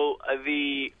 So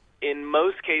in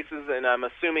most cases, and I'm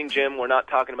assuming, Jim, we're not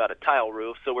talking about a tile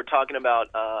roof, so we're talking about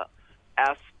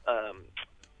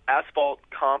asphalt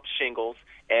comp shingles,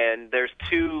 and there's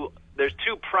two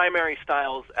primary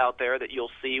styles out there that you'll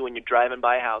see when you're driving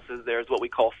by houses. There's what we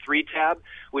call 3-tab,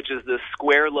 which is the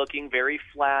square-looking, very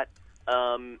flat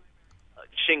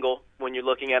shingle when you're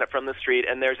looking at it from the street,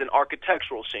 and there's an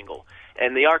architectural shingle.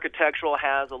 And the architectural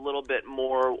has a little bit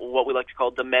more what we like to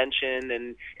call dimension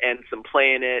and some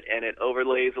play in it, and it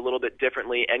overlays a little bit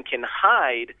differently and can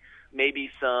hide maybe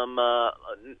some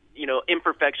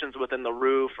imperfections within the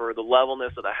roof or the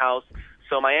levelness of the house.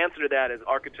 So my answer to that is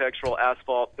architectural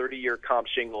asphalt 30-year comp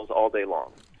shingles all day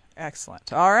long.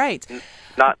 Excellent. All right.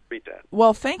 Not read that.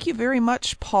 Well, thank you very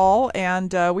much, Paul.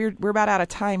 And we're about out of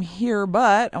time here,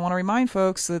 but I want to remind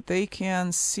folks that they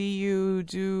can see you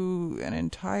do an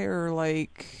entire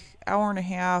hour and a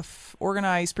half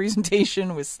organized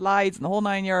presentation with slides and the whole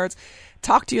 9 yards.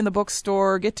 Talk to you in the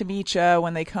bookstore, get to meet you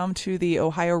when they come to the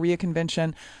Ohio RIA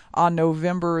Convention on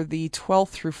November the 12th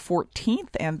through 14th,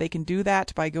 and they can do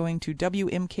that by going to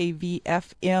wmkvfm.org,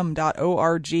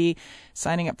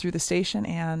 signing up through the station,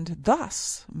 and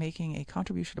thus making a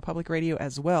contribution to public radio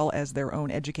as well as their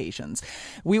own educations.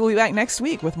 We will be back next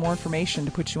week with more information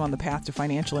to put you on the path to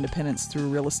financial independence through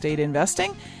real estate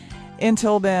investing.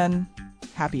 Until then,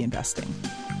 happy investing.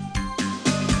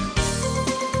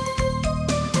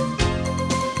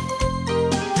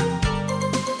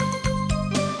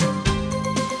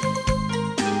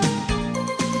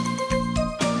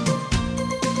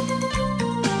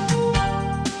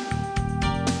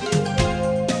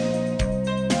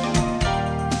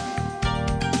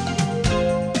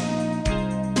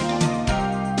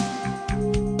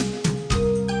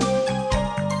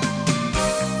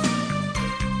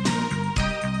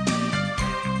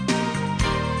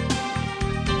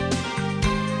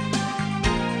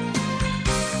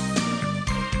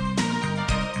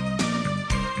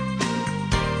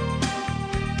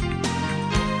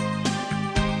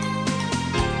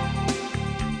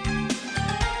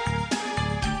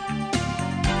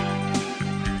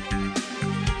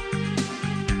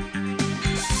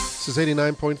 This is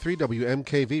 89.3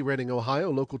 WMKV, Reading,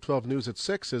 Ohio. Local 12 News at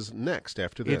 6 is next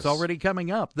after this. It's already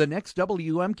coming up. The next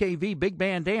WMKV Big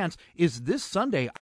Band Dance is this Sunday.